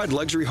certified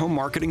luxury home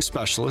marketing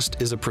specialist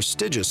is a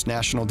prestigious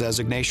national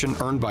designation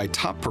earned by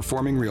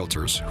top-performing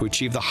realtors who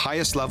achieve the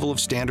highest level of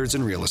standards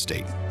in real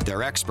estate.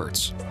 They're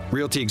experts.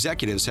 Realty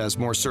Executives has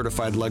more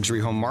certified luxury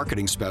home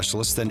marketing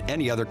specialists than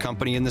any other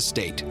company in the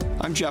state.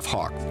 I'm Jeff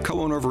Hawk,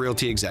 co-owner of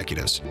Realty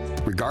Executives.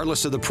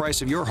 Regardless of the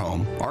price of your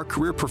home, our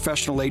career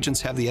professional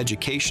agents have the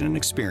education and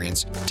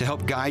experience to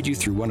help guide you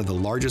through one of the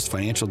largest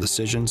financial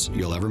decisions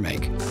you'll ever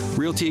make.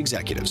 Realty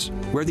Executives,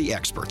 where the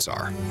experts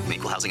are.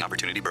 Equal Housing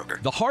Opportunity Broker.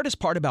 The hardest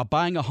part about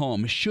buying a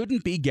home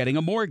shouldn't be getting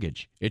a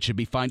mortgage. It should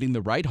be finding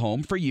the right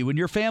home for you and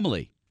your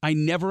family. I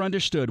never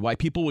understood why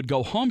people would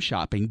go home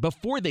shopping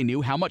before they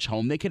knew how much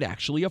home they could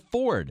actually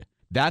afford.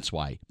 That's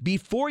why,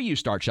 before you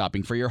start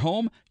shopping for your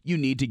home, you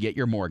need to get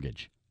your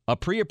mortgage. A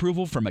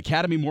pre-approval from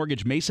Academy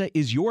Mortgage Mesa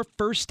is your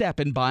first step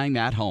in buying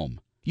that home.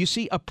 You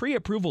see, a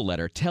pre-approval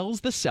letter tells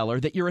the seller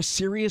that you're a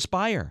serious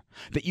buyer,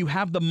 that you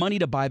have the money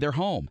to buy their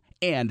home,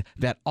 and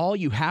that all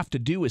you have to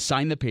do is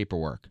sign the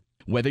paperwork.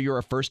 Whether you're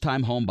a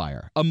first-time home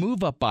buyer, a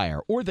move-up buyer,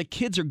 or the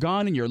kids are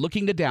gone and you're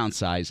looking to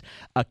downsize,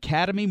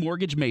 Academy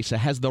Mortgage Mesa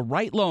has the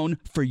right loan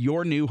for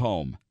your new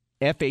home.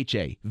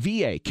 FHA,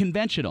 VA,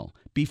 conventional.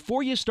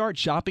 Before you start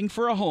shopping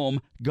for a home,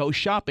 go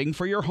shopping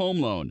for your home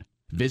loan.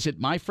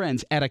 Visit my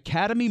friends at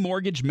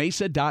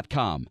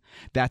academymortgagemesa.com.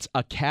 That's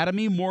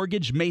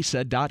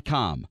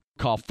academymortgagemesa.com.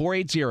 Call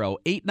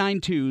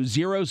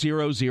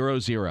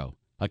 480-892-0000.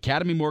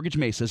 Academy Mortgage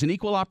Mesa is an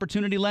equal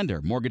opportunity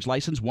lender. Mortgage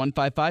license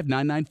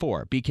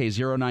 155994,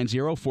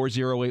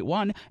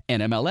 BK0904081,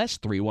 NMLS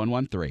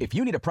 3113. If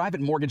you need a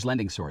private mortgage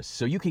lending source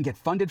so you can get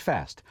funded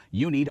fast,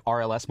 you need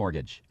RLS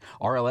Mortgage.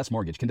 RLS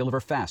Mortgage can deliver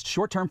fast,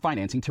 short-term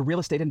financing to real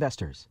estate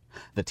investors.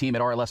 The team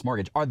at RLS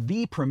Mortgage are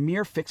the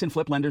premier fix and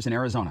flip lenders in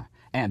Arizona,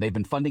 and they've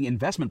been funding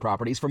investment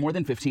properties for more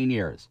than 15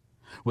 years.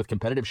 With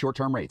competitive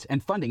short-term rates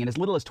and funding in as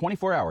little as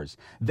 24 hours,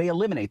 they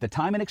eliminate the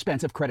time and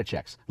expense of credit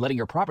checks, letting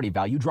your property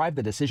value drive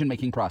the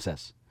decision-making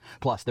process.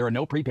 Plus, there are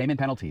no prepayment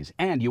penalties,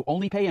 and you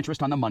only pay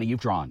interest on the money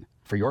you've drawn.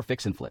 For your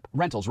fix and flip,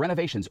 rentals,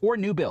 renovations, or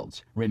new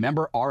builds,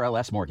 remember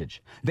RLS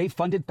Mortgage. They've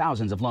funded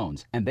thousands of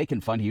loans, and they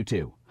can fund you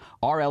too.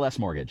 RLS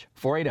Mortgage,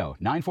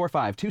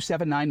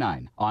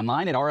 480-945-2799.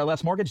 Online at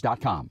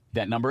rlsmortgage.com.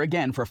 That number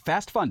again for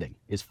fast funding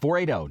is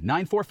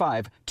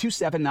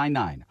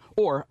 480-945-2799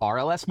 or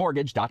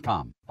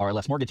rlsmortgage.com.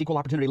 RLS Mortgage, Equal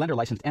Opportunity Lender,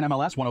 licensed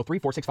NMLS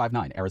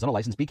 1034659, Arizona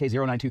license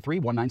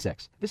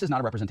BK0923196. This is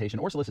not a representation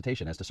or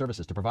solicitation as to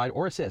services to provide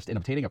or assist in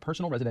obtaining a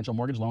personal residential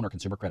mortgage loan or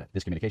consumer credit.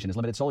 This communication is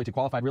limited solely to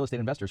qualified real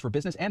estate investors for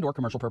business and or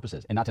commercial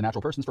purposes, and not to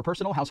natural persons for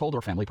personal, household,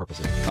 or family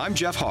purposes. I'm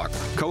Jeff Hawk,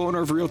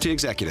 co-owner of Realty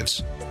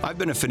Executives. I've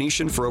been a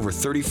Phoenician for over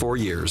 34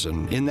 years,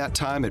 and in that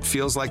time, it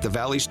feels like the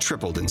Valley's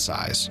tripled in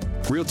size.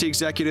 Realty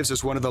Executives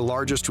is one of the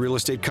largest real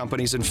estate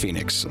companies in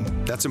Phoenix.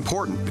 That's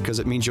important because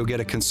it means you'll get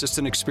a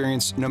consistent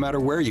experience no matter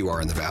where you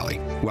are in the Valley,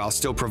 while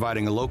still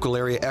providing a local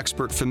area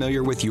expert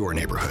familiar with your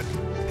neighborhood.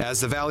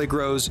 As the Valley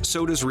grows,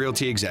 so does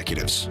Realty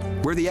Executives,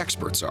 where the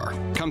experts are.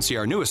 Come see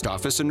our newest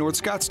office in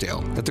North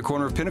Scottsdale at the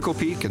corner of Pinnacle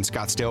Peak and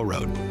Scottsdale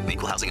Road.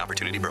 Equal Housing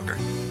Opportunity Broker.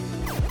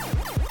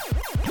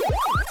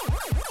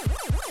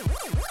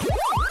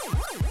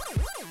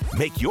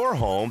 Make your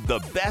home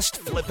the best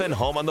flippin'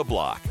 home on the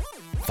block.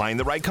 Find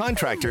the right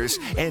contractors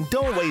and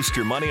don't waste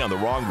your money on the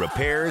wrong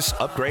repairs,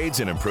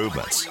 upgrades, and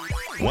improvements.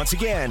 Once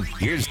again,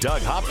 here's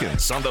Doug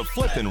Hopkins on the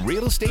Flippin'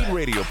 Real Estate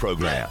Radio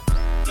program.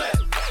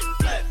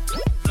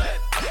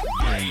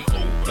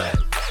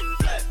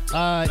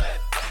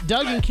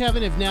 Doug and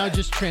Kevin have now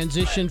just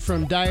transitioned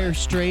from Dire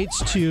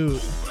Straits to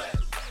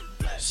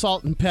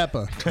Salt and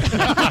Pepper.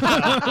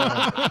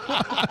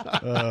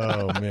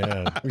 Oh,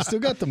 man. We still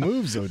got the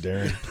moves, though,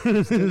 Darren.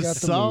 Still got the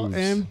Salt moves.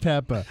 and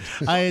Pepper.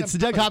 It's the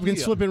Doug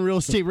Hopkins Flippin' Real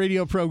Estate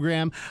Radio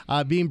program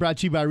being brought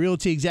to you by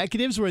Realty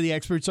Executives, where the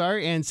experts are,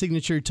 and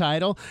Signature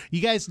Title.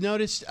 You guys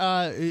noticed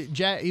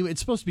it's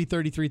supposed to be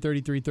 33,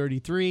 33,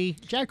 33.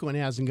 Jacqueline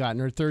hasn't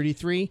gotten her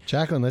 33.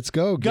 Jacqueline, let's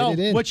go. Get it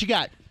in. What you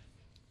got?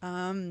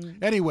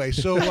 Anyway,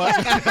 so no,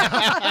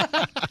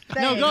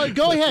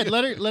 go ahead.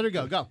 Let her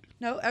go. Go.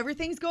 No,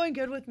 everything's going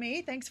good with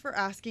me. Thanks for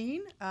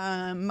asking.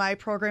 My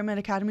program at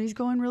Academy is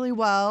going really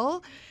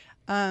well.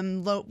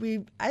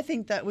 I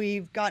think that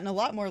we've gotten a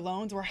lot more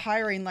loans. We're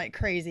hiring like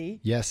crazy.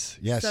 Yes,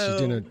 So- she's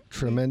doing a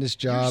tremendous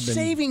job. You're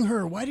saving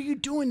her. Why are you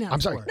doing that? I'm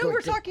sorry. No,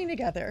 we're talking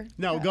together.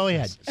 No, go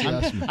ahead.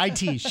 I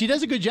tease. She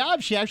does a good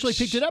job. She actually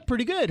picked it up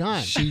pretty good,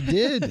 huh? She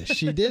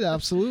did,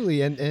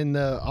 absolutely. And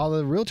all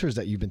the realtors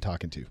that you've been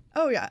talking to.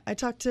 Oh, yeah. I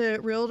talk to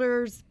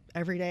realtors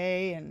every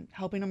day and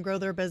helping them grow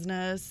their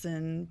business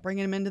and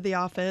bringing them into the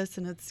office,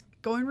 and it's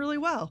going really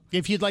well.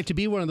 If you'd like to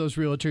be one of those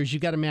realtors,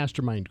 you've got a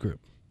mastermind group.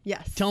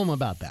 Yes. Tell them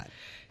about that.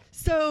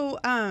 So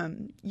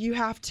you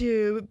have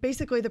to,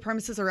 basically the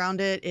premises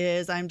around it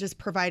is I'm just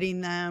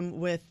providing them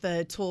with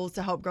the tools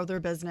to help grow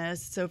their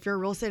business. So if you're a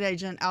real estate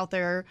agent out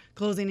there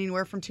closing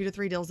anywhere from 2 to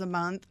 3 deals a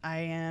month, I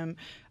am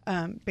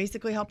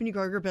basically helping you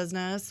grow your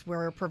business.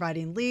 We're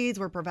providing leads,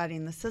 we're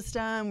providing the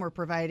system, we're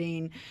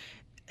providing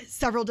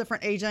several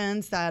different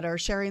agents that are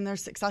sharing their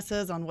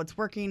successes on what's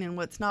working and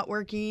what's not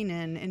working,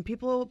 and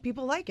people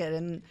like it,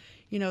 and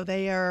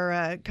they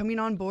are coming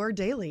on board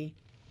daily.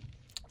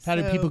 How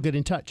do people get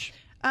in touch?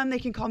 They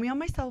can call me on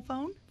my cell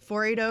phone,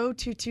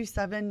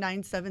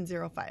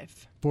 480-227-9705.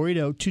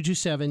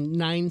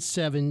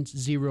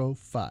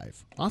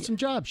 480-227-9705. Awesome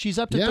job. She's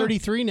up to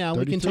 33 now.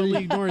 33. We can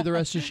totally ignore the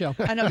rest of the show.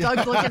 I know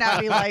Doug's looking at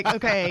me like,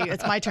 okay,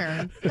 it's my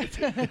turn.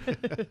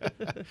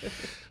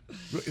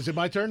 Is it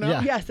my turn now?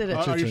 Yeah. Yes, it is.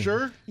 Are you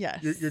sure?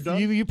 Yes. You're done?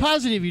 You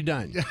positive you're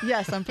done?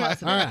 Yes, I'm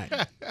positive. All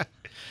right.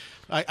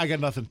 I got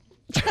nothing.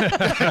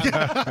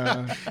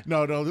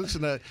 No.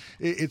 Listen,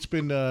 it's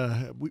been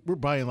we're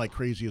buying like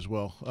crazy as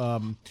well.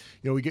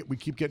 We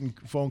keep getting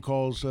phone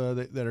calls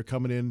that are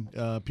coming in.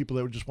 People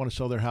that just want to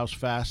sell their house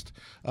fast.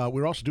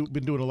 We're also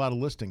been doing a lot of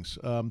listings.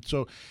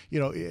 So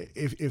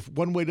if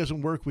one way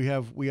doesn't work, we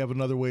have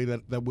another way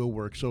that will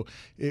work. So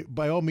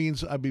by all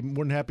means, I'd be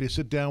more than happy to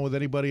sit down with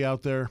anybody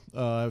out there.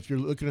 If you're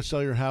looking to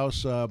sell your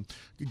house,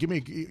 give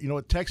me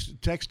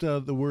text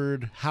the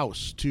word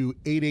house to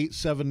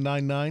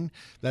 88799.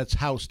 That's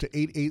house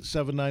to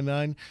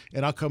 88799,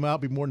 and I'll come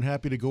out, be more than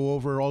happy to go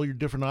over all your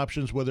different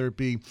options, whether it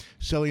be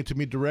selling it to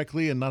me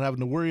directly and not having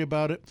to worry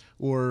about it,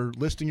 or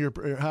listing your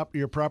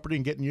property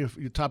and getting your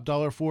top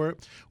dollar for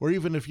it, or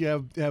even if you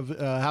have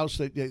a house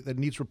that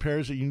needs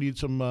repairs, that you need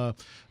some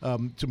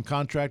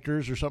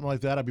contractors or something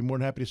like that, I'd be more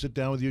than happy to sit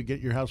down with you and get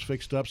your house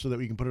fixed up so that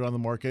we can put it on the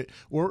market,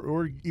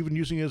 or even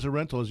using it as a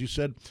rental. As you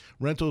said,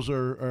 rentals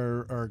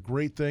are a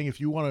great thing. If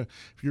you're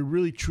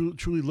really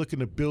truly looking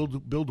to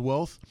build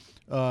wealth,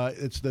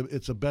 it's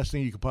the best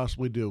thing you could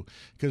possibly do,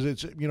 because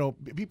it's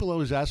people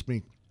always ask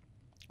me,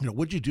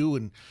 what'd you do,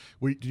 and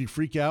did you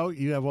freak out?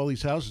 You have all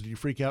these houses. Did you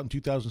freak out in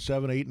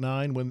 2007, 8,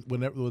 9 when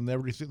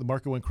everything, the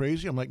market went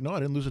crazy? I'm like, no,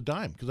 I didn't lose a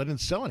dime because I didn't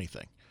sell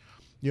anything.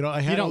 You know,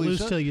 I had you don't all these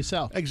lose till you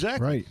sell.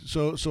 Exactly. Right.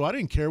 So I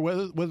didn't care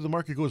whether the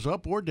market goes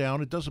up or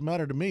down. It doesn't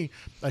matter to me.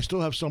 I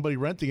still have somebody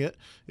renting it.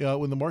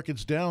 When the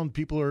market's down,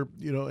 people are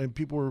and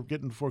people were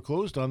getting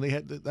foreclosed on.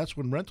 That's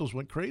when rentals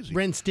went crazy.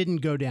 Rents didn't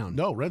go down.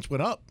 No, rents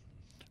went up.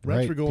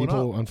 Rents were going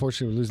People up.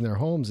 unfortunately were losing their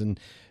homes, and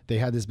they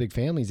had this big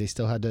families. They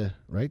still had to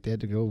They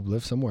had to go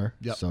live somewhere.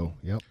 Yep. So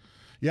yep.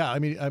 Yeah, I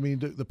mean,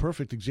 the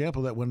perfect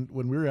example that when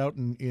we were out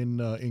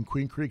in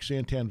Queen Creek,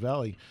 Santan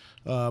Valley,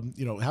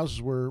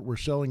 houses were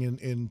selling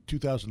in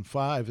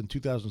 2005 and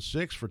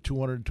 2006 for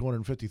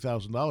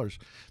 $250,000.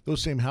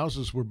 Those same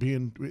houses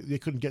they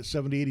couldn't get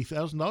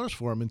 $80,000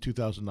 for them in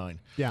 2009.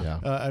 Yeah.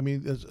 I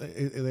mean,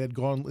 they had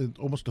gone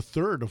almost a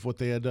third of what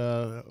they had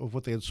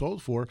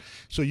sold for.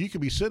 So you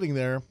could be sitting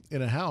there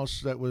in a house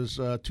that was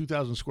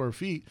 2,000 square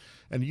feet,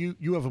 and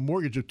you have a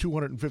mortgage of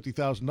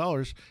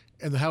 $250,000.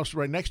 And the house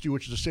right next to you,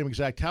 which is the same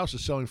exact house,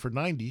 is selling for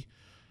 $90,000.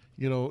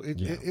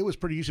 It was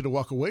pretty easy to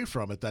walk away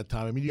from at that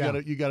time. I mean,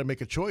 you got to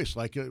make a choice.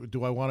 Like,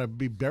 do I want to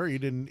be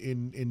buried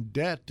in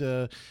debt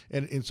and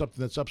in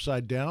something that's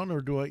upside down, or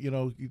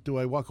do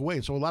I walk away?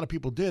 And so a lot of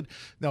people did.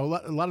 Now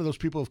a lot of those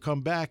people have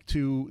come back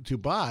to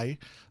buy,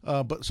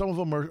 but some of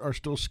them are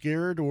still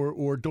scared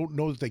or don't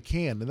know that they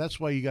can, and that's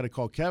why you got to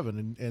call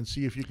Kevin and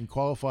see if you can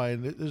qualify.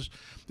 And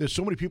there's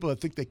so many people that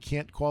think they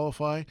can't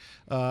qualify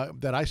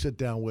that I sit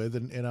down with,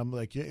 and I'm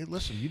like,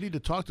 listen, you need to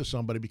talk to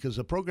somebody because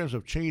the programs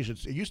have changed.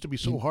 It used to be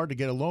so hard to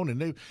get a loan, and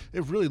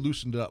they've really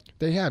loosened up.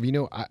 They have.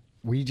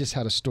 We just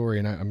had a story,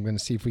 and I'm going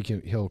to see if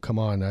he'll come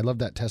on. I love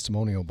that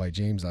testimonial by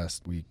James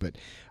last week, but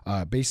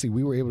basically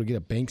we were able to get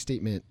a bank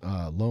statement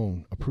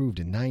loan approved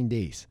in 9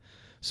 days.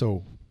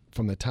 So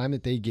from the time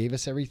that they gave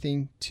us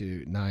everything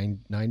to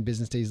nine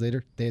business days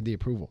later, they had the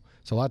approval.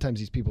 So a lot of times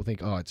these people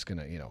think, it's going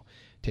to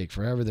take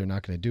forever. They're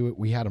not going to do it.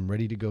 We had them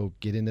ready to go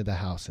get into the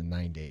house in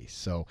 9 days.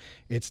 So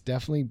it's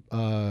definitely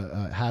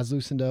has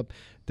loosened up.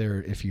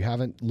 If you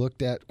haven't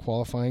looked at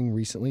qualifying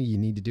recently, you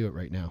need to do it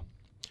right now.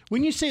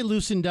 When you say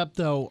loosened up,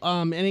 though,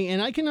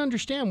 and I can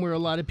understand where a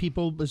lot of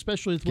people,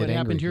 especially with what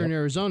happened here in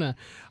Arizona,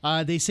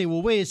 they say,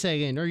 "Well, wait a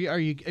second. Are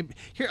you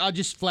here?" I'll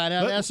just flat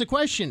out ask the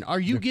question: are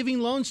you giving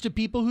loans to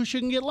people who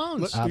shouldn't get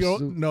loans?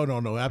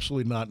 No,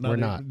 absolutely not. We're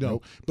not.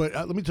 No, but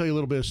let me tell you a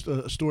little bit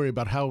of a story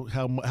about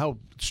how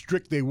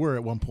strict they were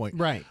at one point.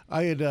 Right.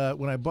 I had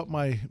when I bought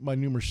my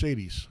new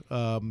Mercedes,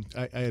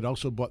 I had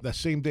also bought that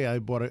same day. I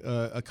bought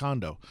a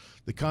condo.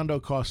 The condo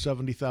cost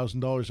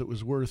 $70,000. It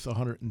was worth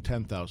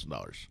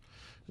 $110,000.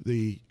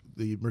 The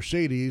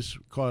Mercedes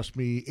cost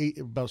me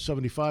about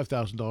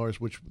 $75,000,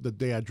 which the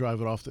day I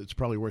drive it off, it's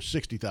probably worth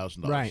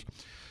 $60,000. Right.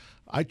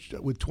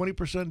 With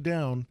 20%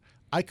 down,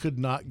 I could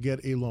not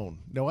get a loan.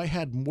 No, I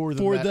had more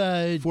than for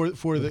that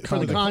for the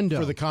condo.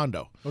 For the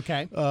condo.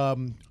 Okay.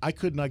 I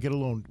could not get a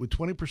loan with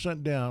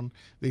 20% down.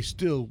 They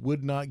still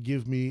would not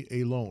give me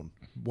a loan.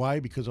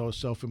 Why? Because I was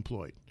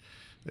self-employed.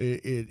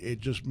 It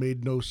just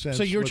made no sense.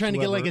 So you were trying to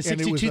get like a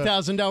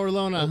 $62,000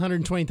 loan on a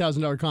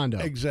 $120,000 condo.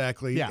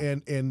 Exactly. Yeah.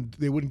 And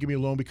they wouldn't give me a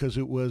loan because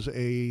it was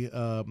it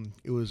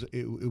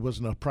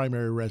wasn't a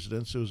primary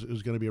residence. It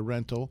was going to be a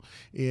rental,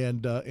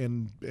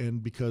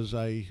 and because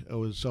I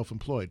was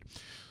self-employed.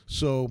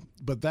 So,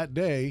 but that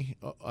day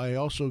I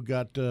also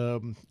got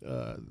when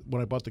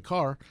I bought the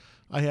car,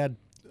 I had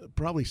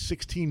probably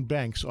 16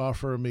 banks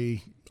offer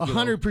me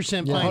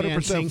 100%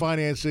 financing. 100%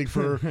 financing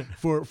for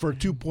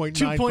 2.9%.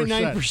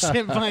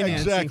 2.9% financing.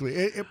 Exactly.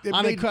 It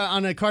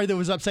on a car that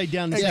was upside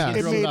down.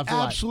 It made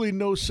absolutely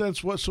no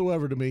sense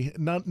whatsoever to me.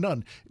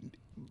 None.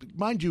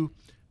 Mind you,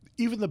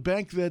 even the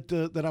bank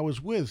that I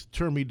was with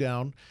turned me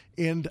down,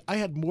 and I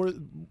had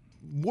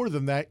more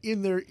than that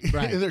in their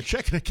in their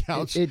checking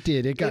accounts. It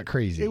did. It got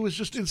crazy. It was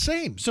just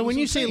insane. So when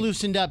you say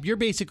loosened up, you're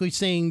basically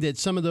saying that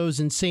some of those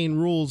insane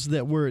rules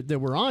that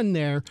were on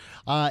there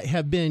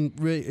have been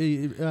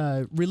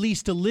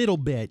released a little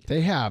bit.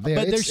 They have,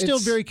 but they're still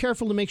very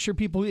careful to make sure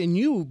people, and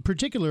you in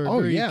particular,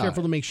 are very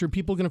careful to make sure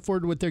people can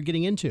afford what they're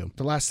getting into.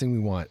 The last thing we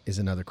want is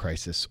another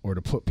crisis or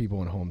to put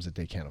people in homes that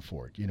they can't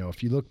afford.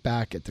 If you look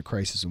back at the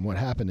crisis and what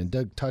happened, and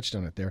Doug touched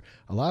on it there,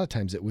 a lot of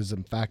times it was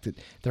the fact that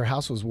their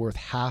house was worth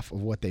half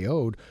of what they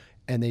owed,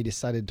 and they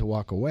decided to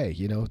walk away.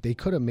 They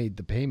could have made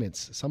the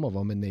payments, some of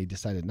them, and they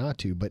decided not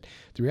to. But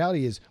the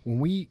reality is, when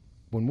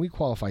we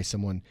qualify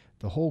someone,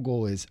 the whole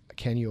goal is,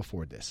 can you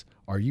afford this?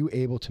 Are you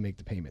able to make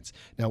the payments?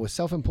 Now, with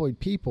self-employed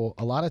people,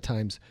 a lot of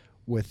times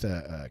with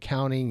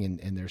accounting,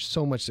 and there's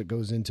so much that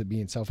goes into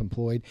being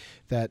self-employed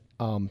that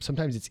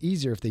sometimes it's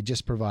easier if they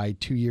just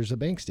provide 2 years of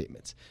bank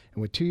statements.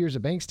 And with 2 years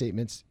of bank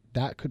statements,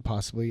 that could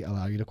possibly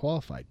allow you to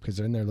qualify, because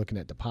then they're looking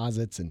at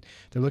deposits and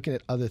they're looking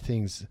at other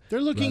things.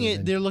 They're looking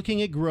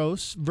at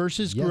gross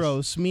versus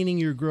gross, meaning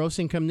your gross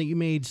income that you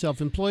made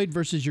self-employed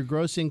versus your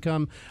gross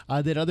income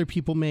that other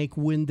people make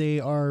when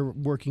they are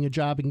working a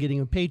job and getting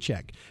a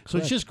paycheck. So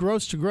It's just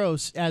gross to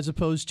gross as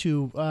opposed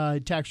to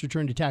tax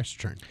return to tax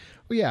return.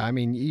 Well, yeah, I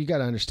mean, you got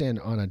to understand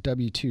on a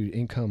W-2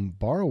 income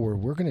borrower,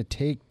 we're going to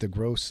take the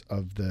gross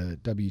of the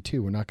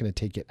W-2. We're not going to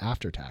take it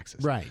after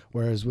taxes. Right.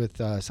 Whereas with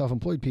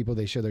self-employed people,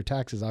 they show their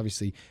taxes.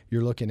 Obviously,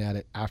 you're looking at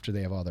it after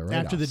they have all their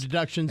write-offs. After the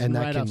deductions and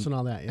write-offs and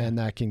all that. Yeah. And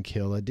that can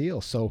kill a deal.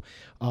 So,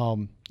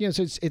 so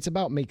it's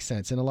about make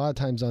sense. And a lot of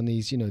times on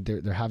these,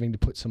 they're having to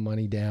put some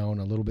money down,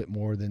 a little bit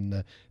more than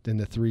the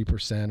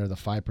 3% or the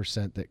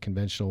 5% that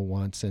conventional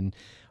wants. And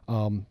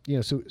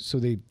so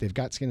they've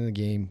got skin in the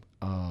game,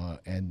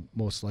 and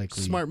most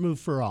likely smart move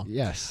for all.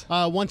 Yes.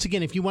 Once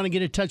again, if you want to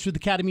get in touch with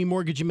Academy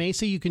Mortgage in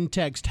Mesa, you can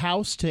text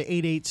house to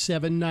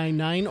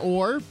 88799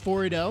 or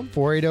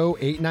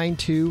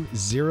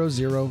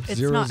 480-892-0000.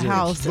 It's not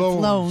house, it's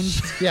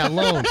loans. Yeah,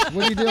 loans.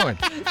 What are you doing?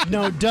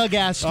 No, Doug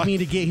asked me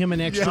to get him an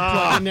extra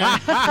plug in there.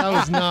 That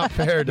was not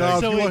fair,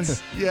 Doug. No, so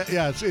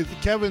it's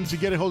Kevin. To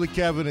get a hold of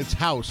Kevin, it's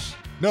house.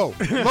 No,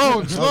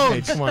 loans.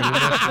 Okay, come on.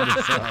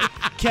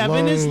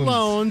 Kevin is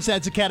loans.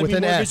 That's Academy With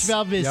an Mortgage S.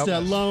 Val Vista.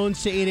 Yep.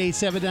 Loans to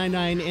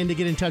 88799. And to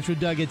get in touch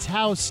with Doug, it's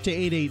house to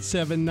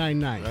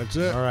 88799. That's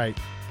it. All right.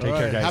 Take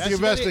care, guys. Happy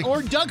investing.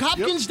 Or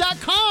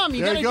DougHopkins.com.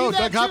 There you go.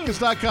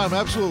 DougHopkins.com.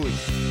 Absolutely.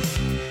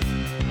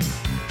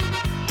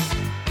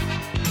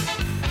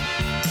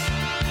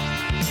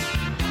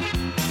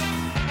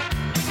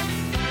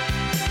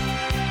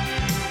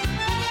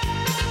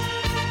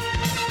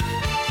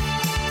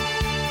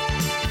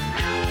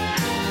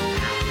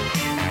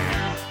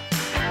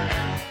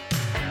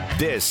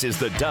 This is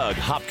the Doug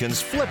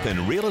Hopkins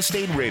Flippin' Real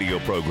Estate Radio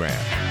Program.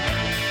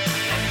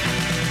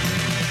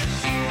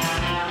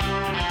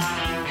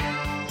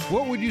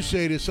 What would you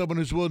say to someone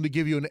who's willing to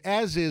give you an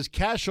as-is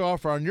cash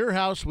offer on your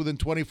house within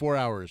 24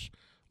 hours?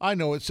 I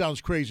know it sounds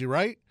crazy,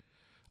 right?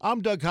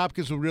 I'm Doug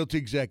Hopkins with Realty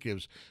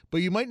Executives,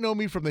 but you might know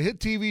me from the hit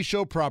TV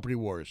show Property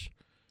Wars.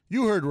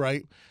 You heard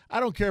right. I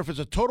don't care if it's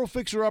a total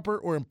fixer-upper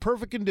or in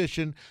perfect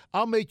condition,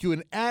 I'll make you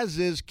an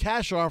as-is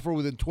cash offer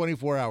within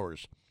 24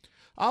 hours.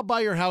 I'll buy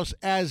your house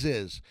as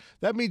is.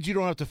 That means you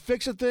don't have to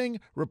fix a thing,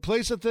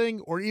 replace a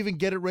thing, or even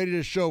get it ready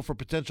to show for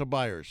potential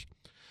buyers.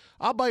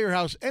 I'll buy your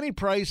house any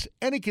price,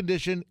 any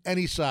condition,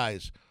 any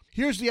size.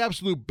 Here's the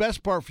absolute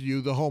best part for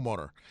you, the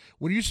homeowner.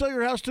 When you sell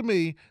your house to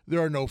me,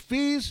 there are no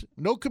fees,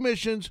 no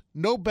commissions,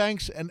 no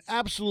banks, and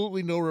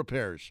absolutely no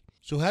repairs.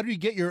 So how do you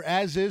get your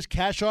as-is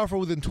cash offer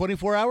within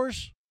 24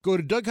 hours? Go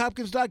to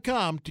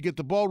DougHopkins.com to get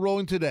the ball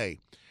rolling today.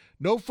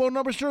 No phone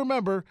numbers to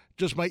remember,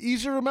 just my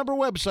easy-to-remember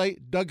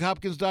website,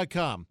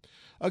 DougHopkins.com.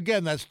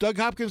 Again, that's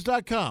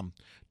DougHopkins.com.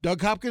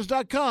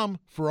 DougHopkins.com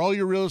for all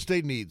your real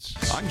estate needs.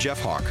 I'm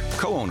Jeff Hawk,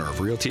 co-owner of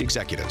Realty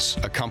Executives,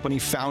 a company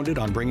founded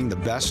on bringing the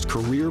best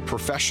career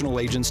professional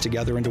agents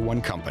together into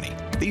one company.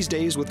 These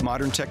days, with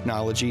modern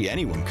technology,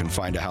 anyone can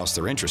find a house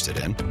they're interested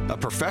in. A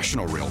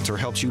professional realtor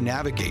helps you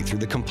navigate through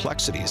the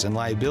complexities and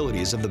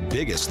liabilities of the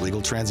biggest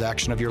legal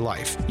transaction of your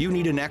life. You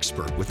need an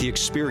expert with the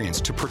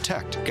experience to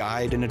protect,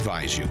 guide, and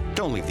advise you.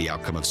 Don't leave the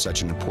outcome of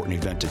such an important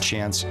event to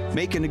chance.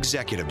 Make an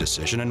executive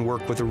decision and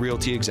work with a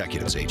Realty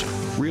Executives agent.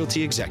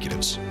 Realty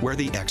Executives, where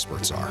the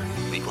experts are.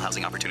 Equal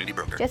Housing Opportunity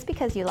Broker. Just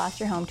because you lost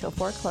your home to a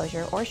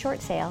foreclosure or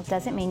short sale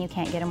doesn't mean you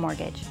can't get a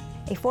mortgage.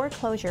 A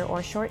foreclosure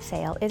or short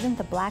sale isn't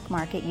the black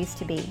market used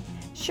to be.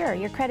 Sure,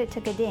 your credit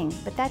took a ding,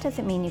 but that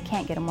doesn't mean you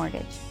can't get a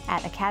mortgage.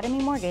 At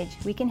Academy Mortgage,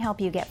 we can help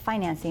you get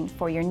financing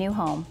for your new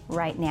home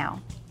right now.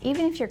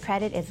 Even if your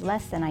credit is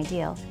less than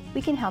ideal,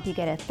 we can help you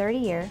get a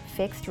 30-year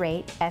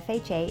fixed-rate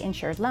FHA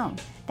insured loan.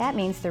 That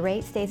means the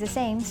rate stays the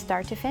same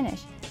start to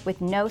finish,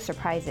 with no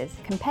surprises,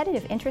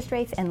 competitive interest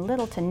rates, and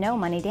little to no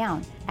money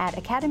down. At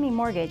Academy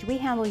Mortgage, we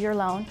handle your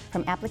loan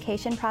from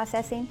application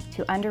processing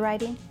to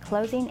underwriting,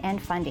 closing,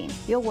 and funding.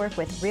 You'll work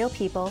with real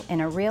people in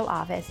a real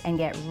office and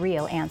get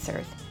real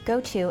answers. Go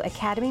to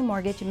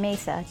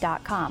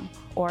academymortgagemesa.com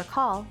or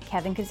call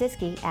Kevin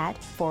Kaziski at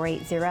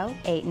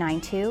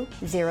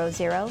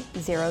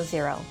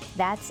 480-892-0000.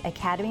 That's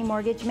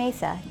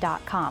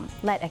academymortgagemesa.com.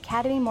 Let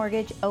Academy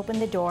Mortgage open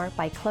the door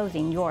by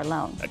closing your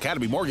loan.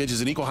 Academy Mortgage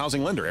is an equal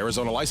housing lender.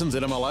 Arizona license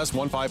NMLS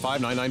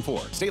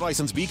 155994. State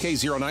license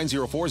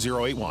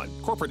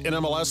BK0904081. Corporate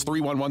NMLS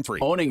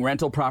 3113. Owning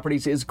rental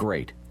properties is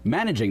great.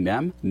 Managing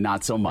them,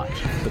 not so much.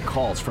 The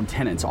calls from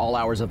tenants all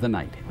hours of the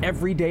night,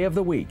 every day of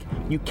the week.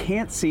 You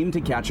can't seem to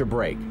catch a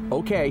break.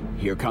 Okay,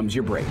 here comes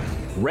your break.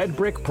 Red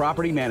Brick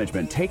Property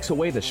Management takes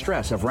away the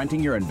stress of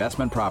renting your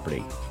investment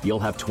property. You'll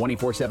have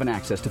 24/7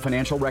 access to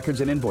financial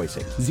records and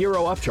invoicing,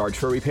 zero upcharge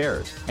for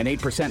repairs, an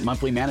 8%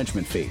 monthly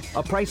management fee,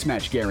 a price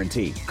match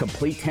guarantee,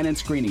 complete tenant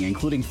screening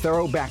including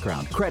thorough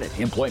background, credit,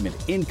 employment,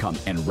 income,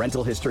 and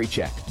rental history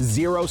check,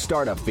 zero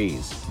startup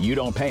fees. You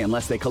don't pay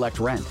unless they collect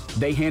rent.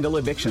 They handle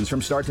evictions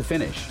from start to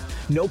finish.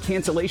 No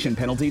cancellation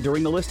penalty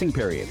during the listing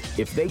period.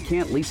 If they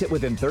can't lease it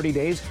within 30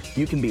 days,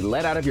 you can be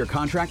let out of your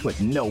contract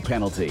with no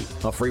penalty.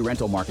 A free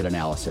rental market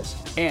analysis.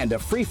 And a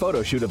free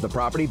photo shoot of the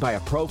property by a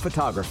pro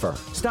photographer.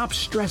 Stop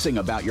stressing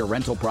about your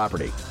rental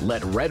property.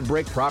 Let Red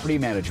Brick Property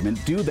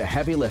Management do the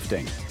heavy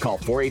lifting. Call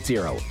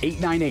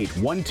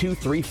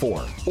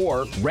 480-898-1234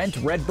 or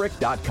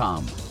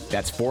rentredbrick.com.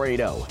 That's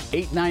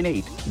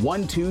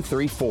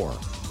 480-898-1234.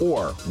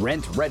 or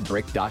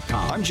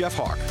rentredbrick.com. I'm Jeff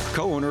Hawk,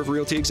 co-owner of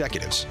Realty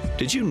Executives.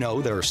 Did you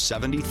know there are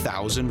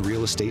 70,000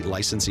 real estate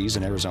licensees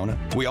in Arizona?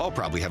 We all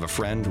probably have a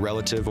friend,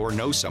 relative, or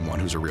know someone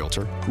who's a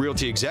realtor.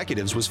 Realty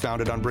Executives was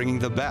founded on bringing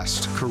the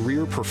best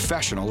career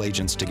professional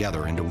agents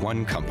together into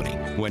one company.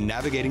 When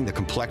navigating the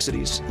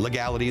complexities,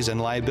 legalities,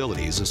 and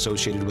liabilities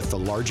associated with the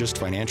largest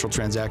financial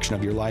transaction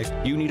of your life,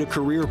 you need a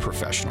career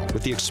professional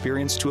with the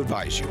experience to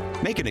advise you.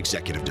 Make an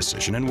executive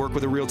decision and work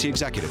with a Realty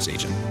Executives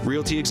agent.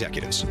 Realty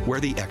Executives, where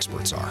the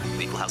experts are.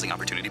 Equal Housing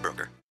Opportunity Broker.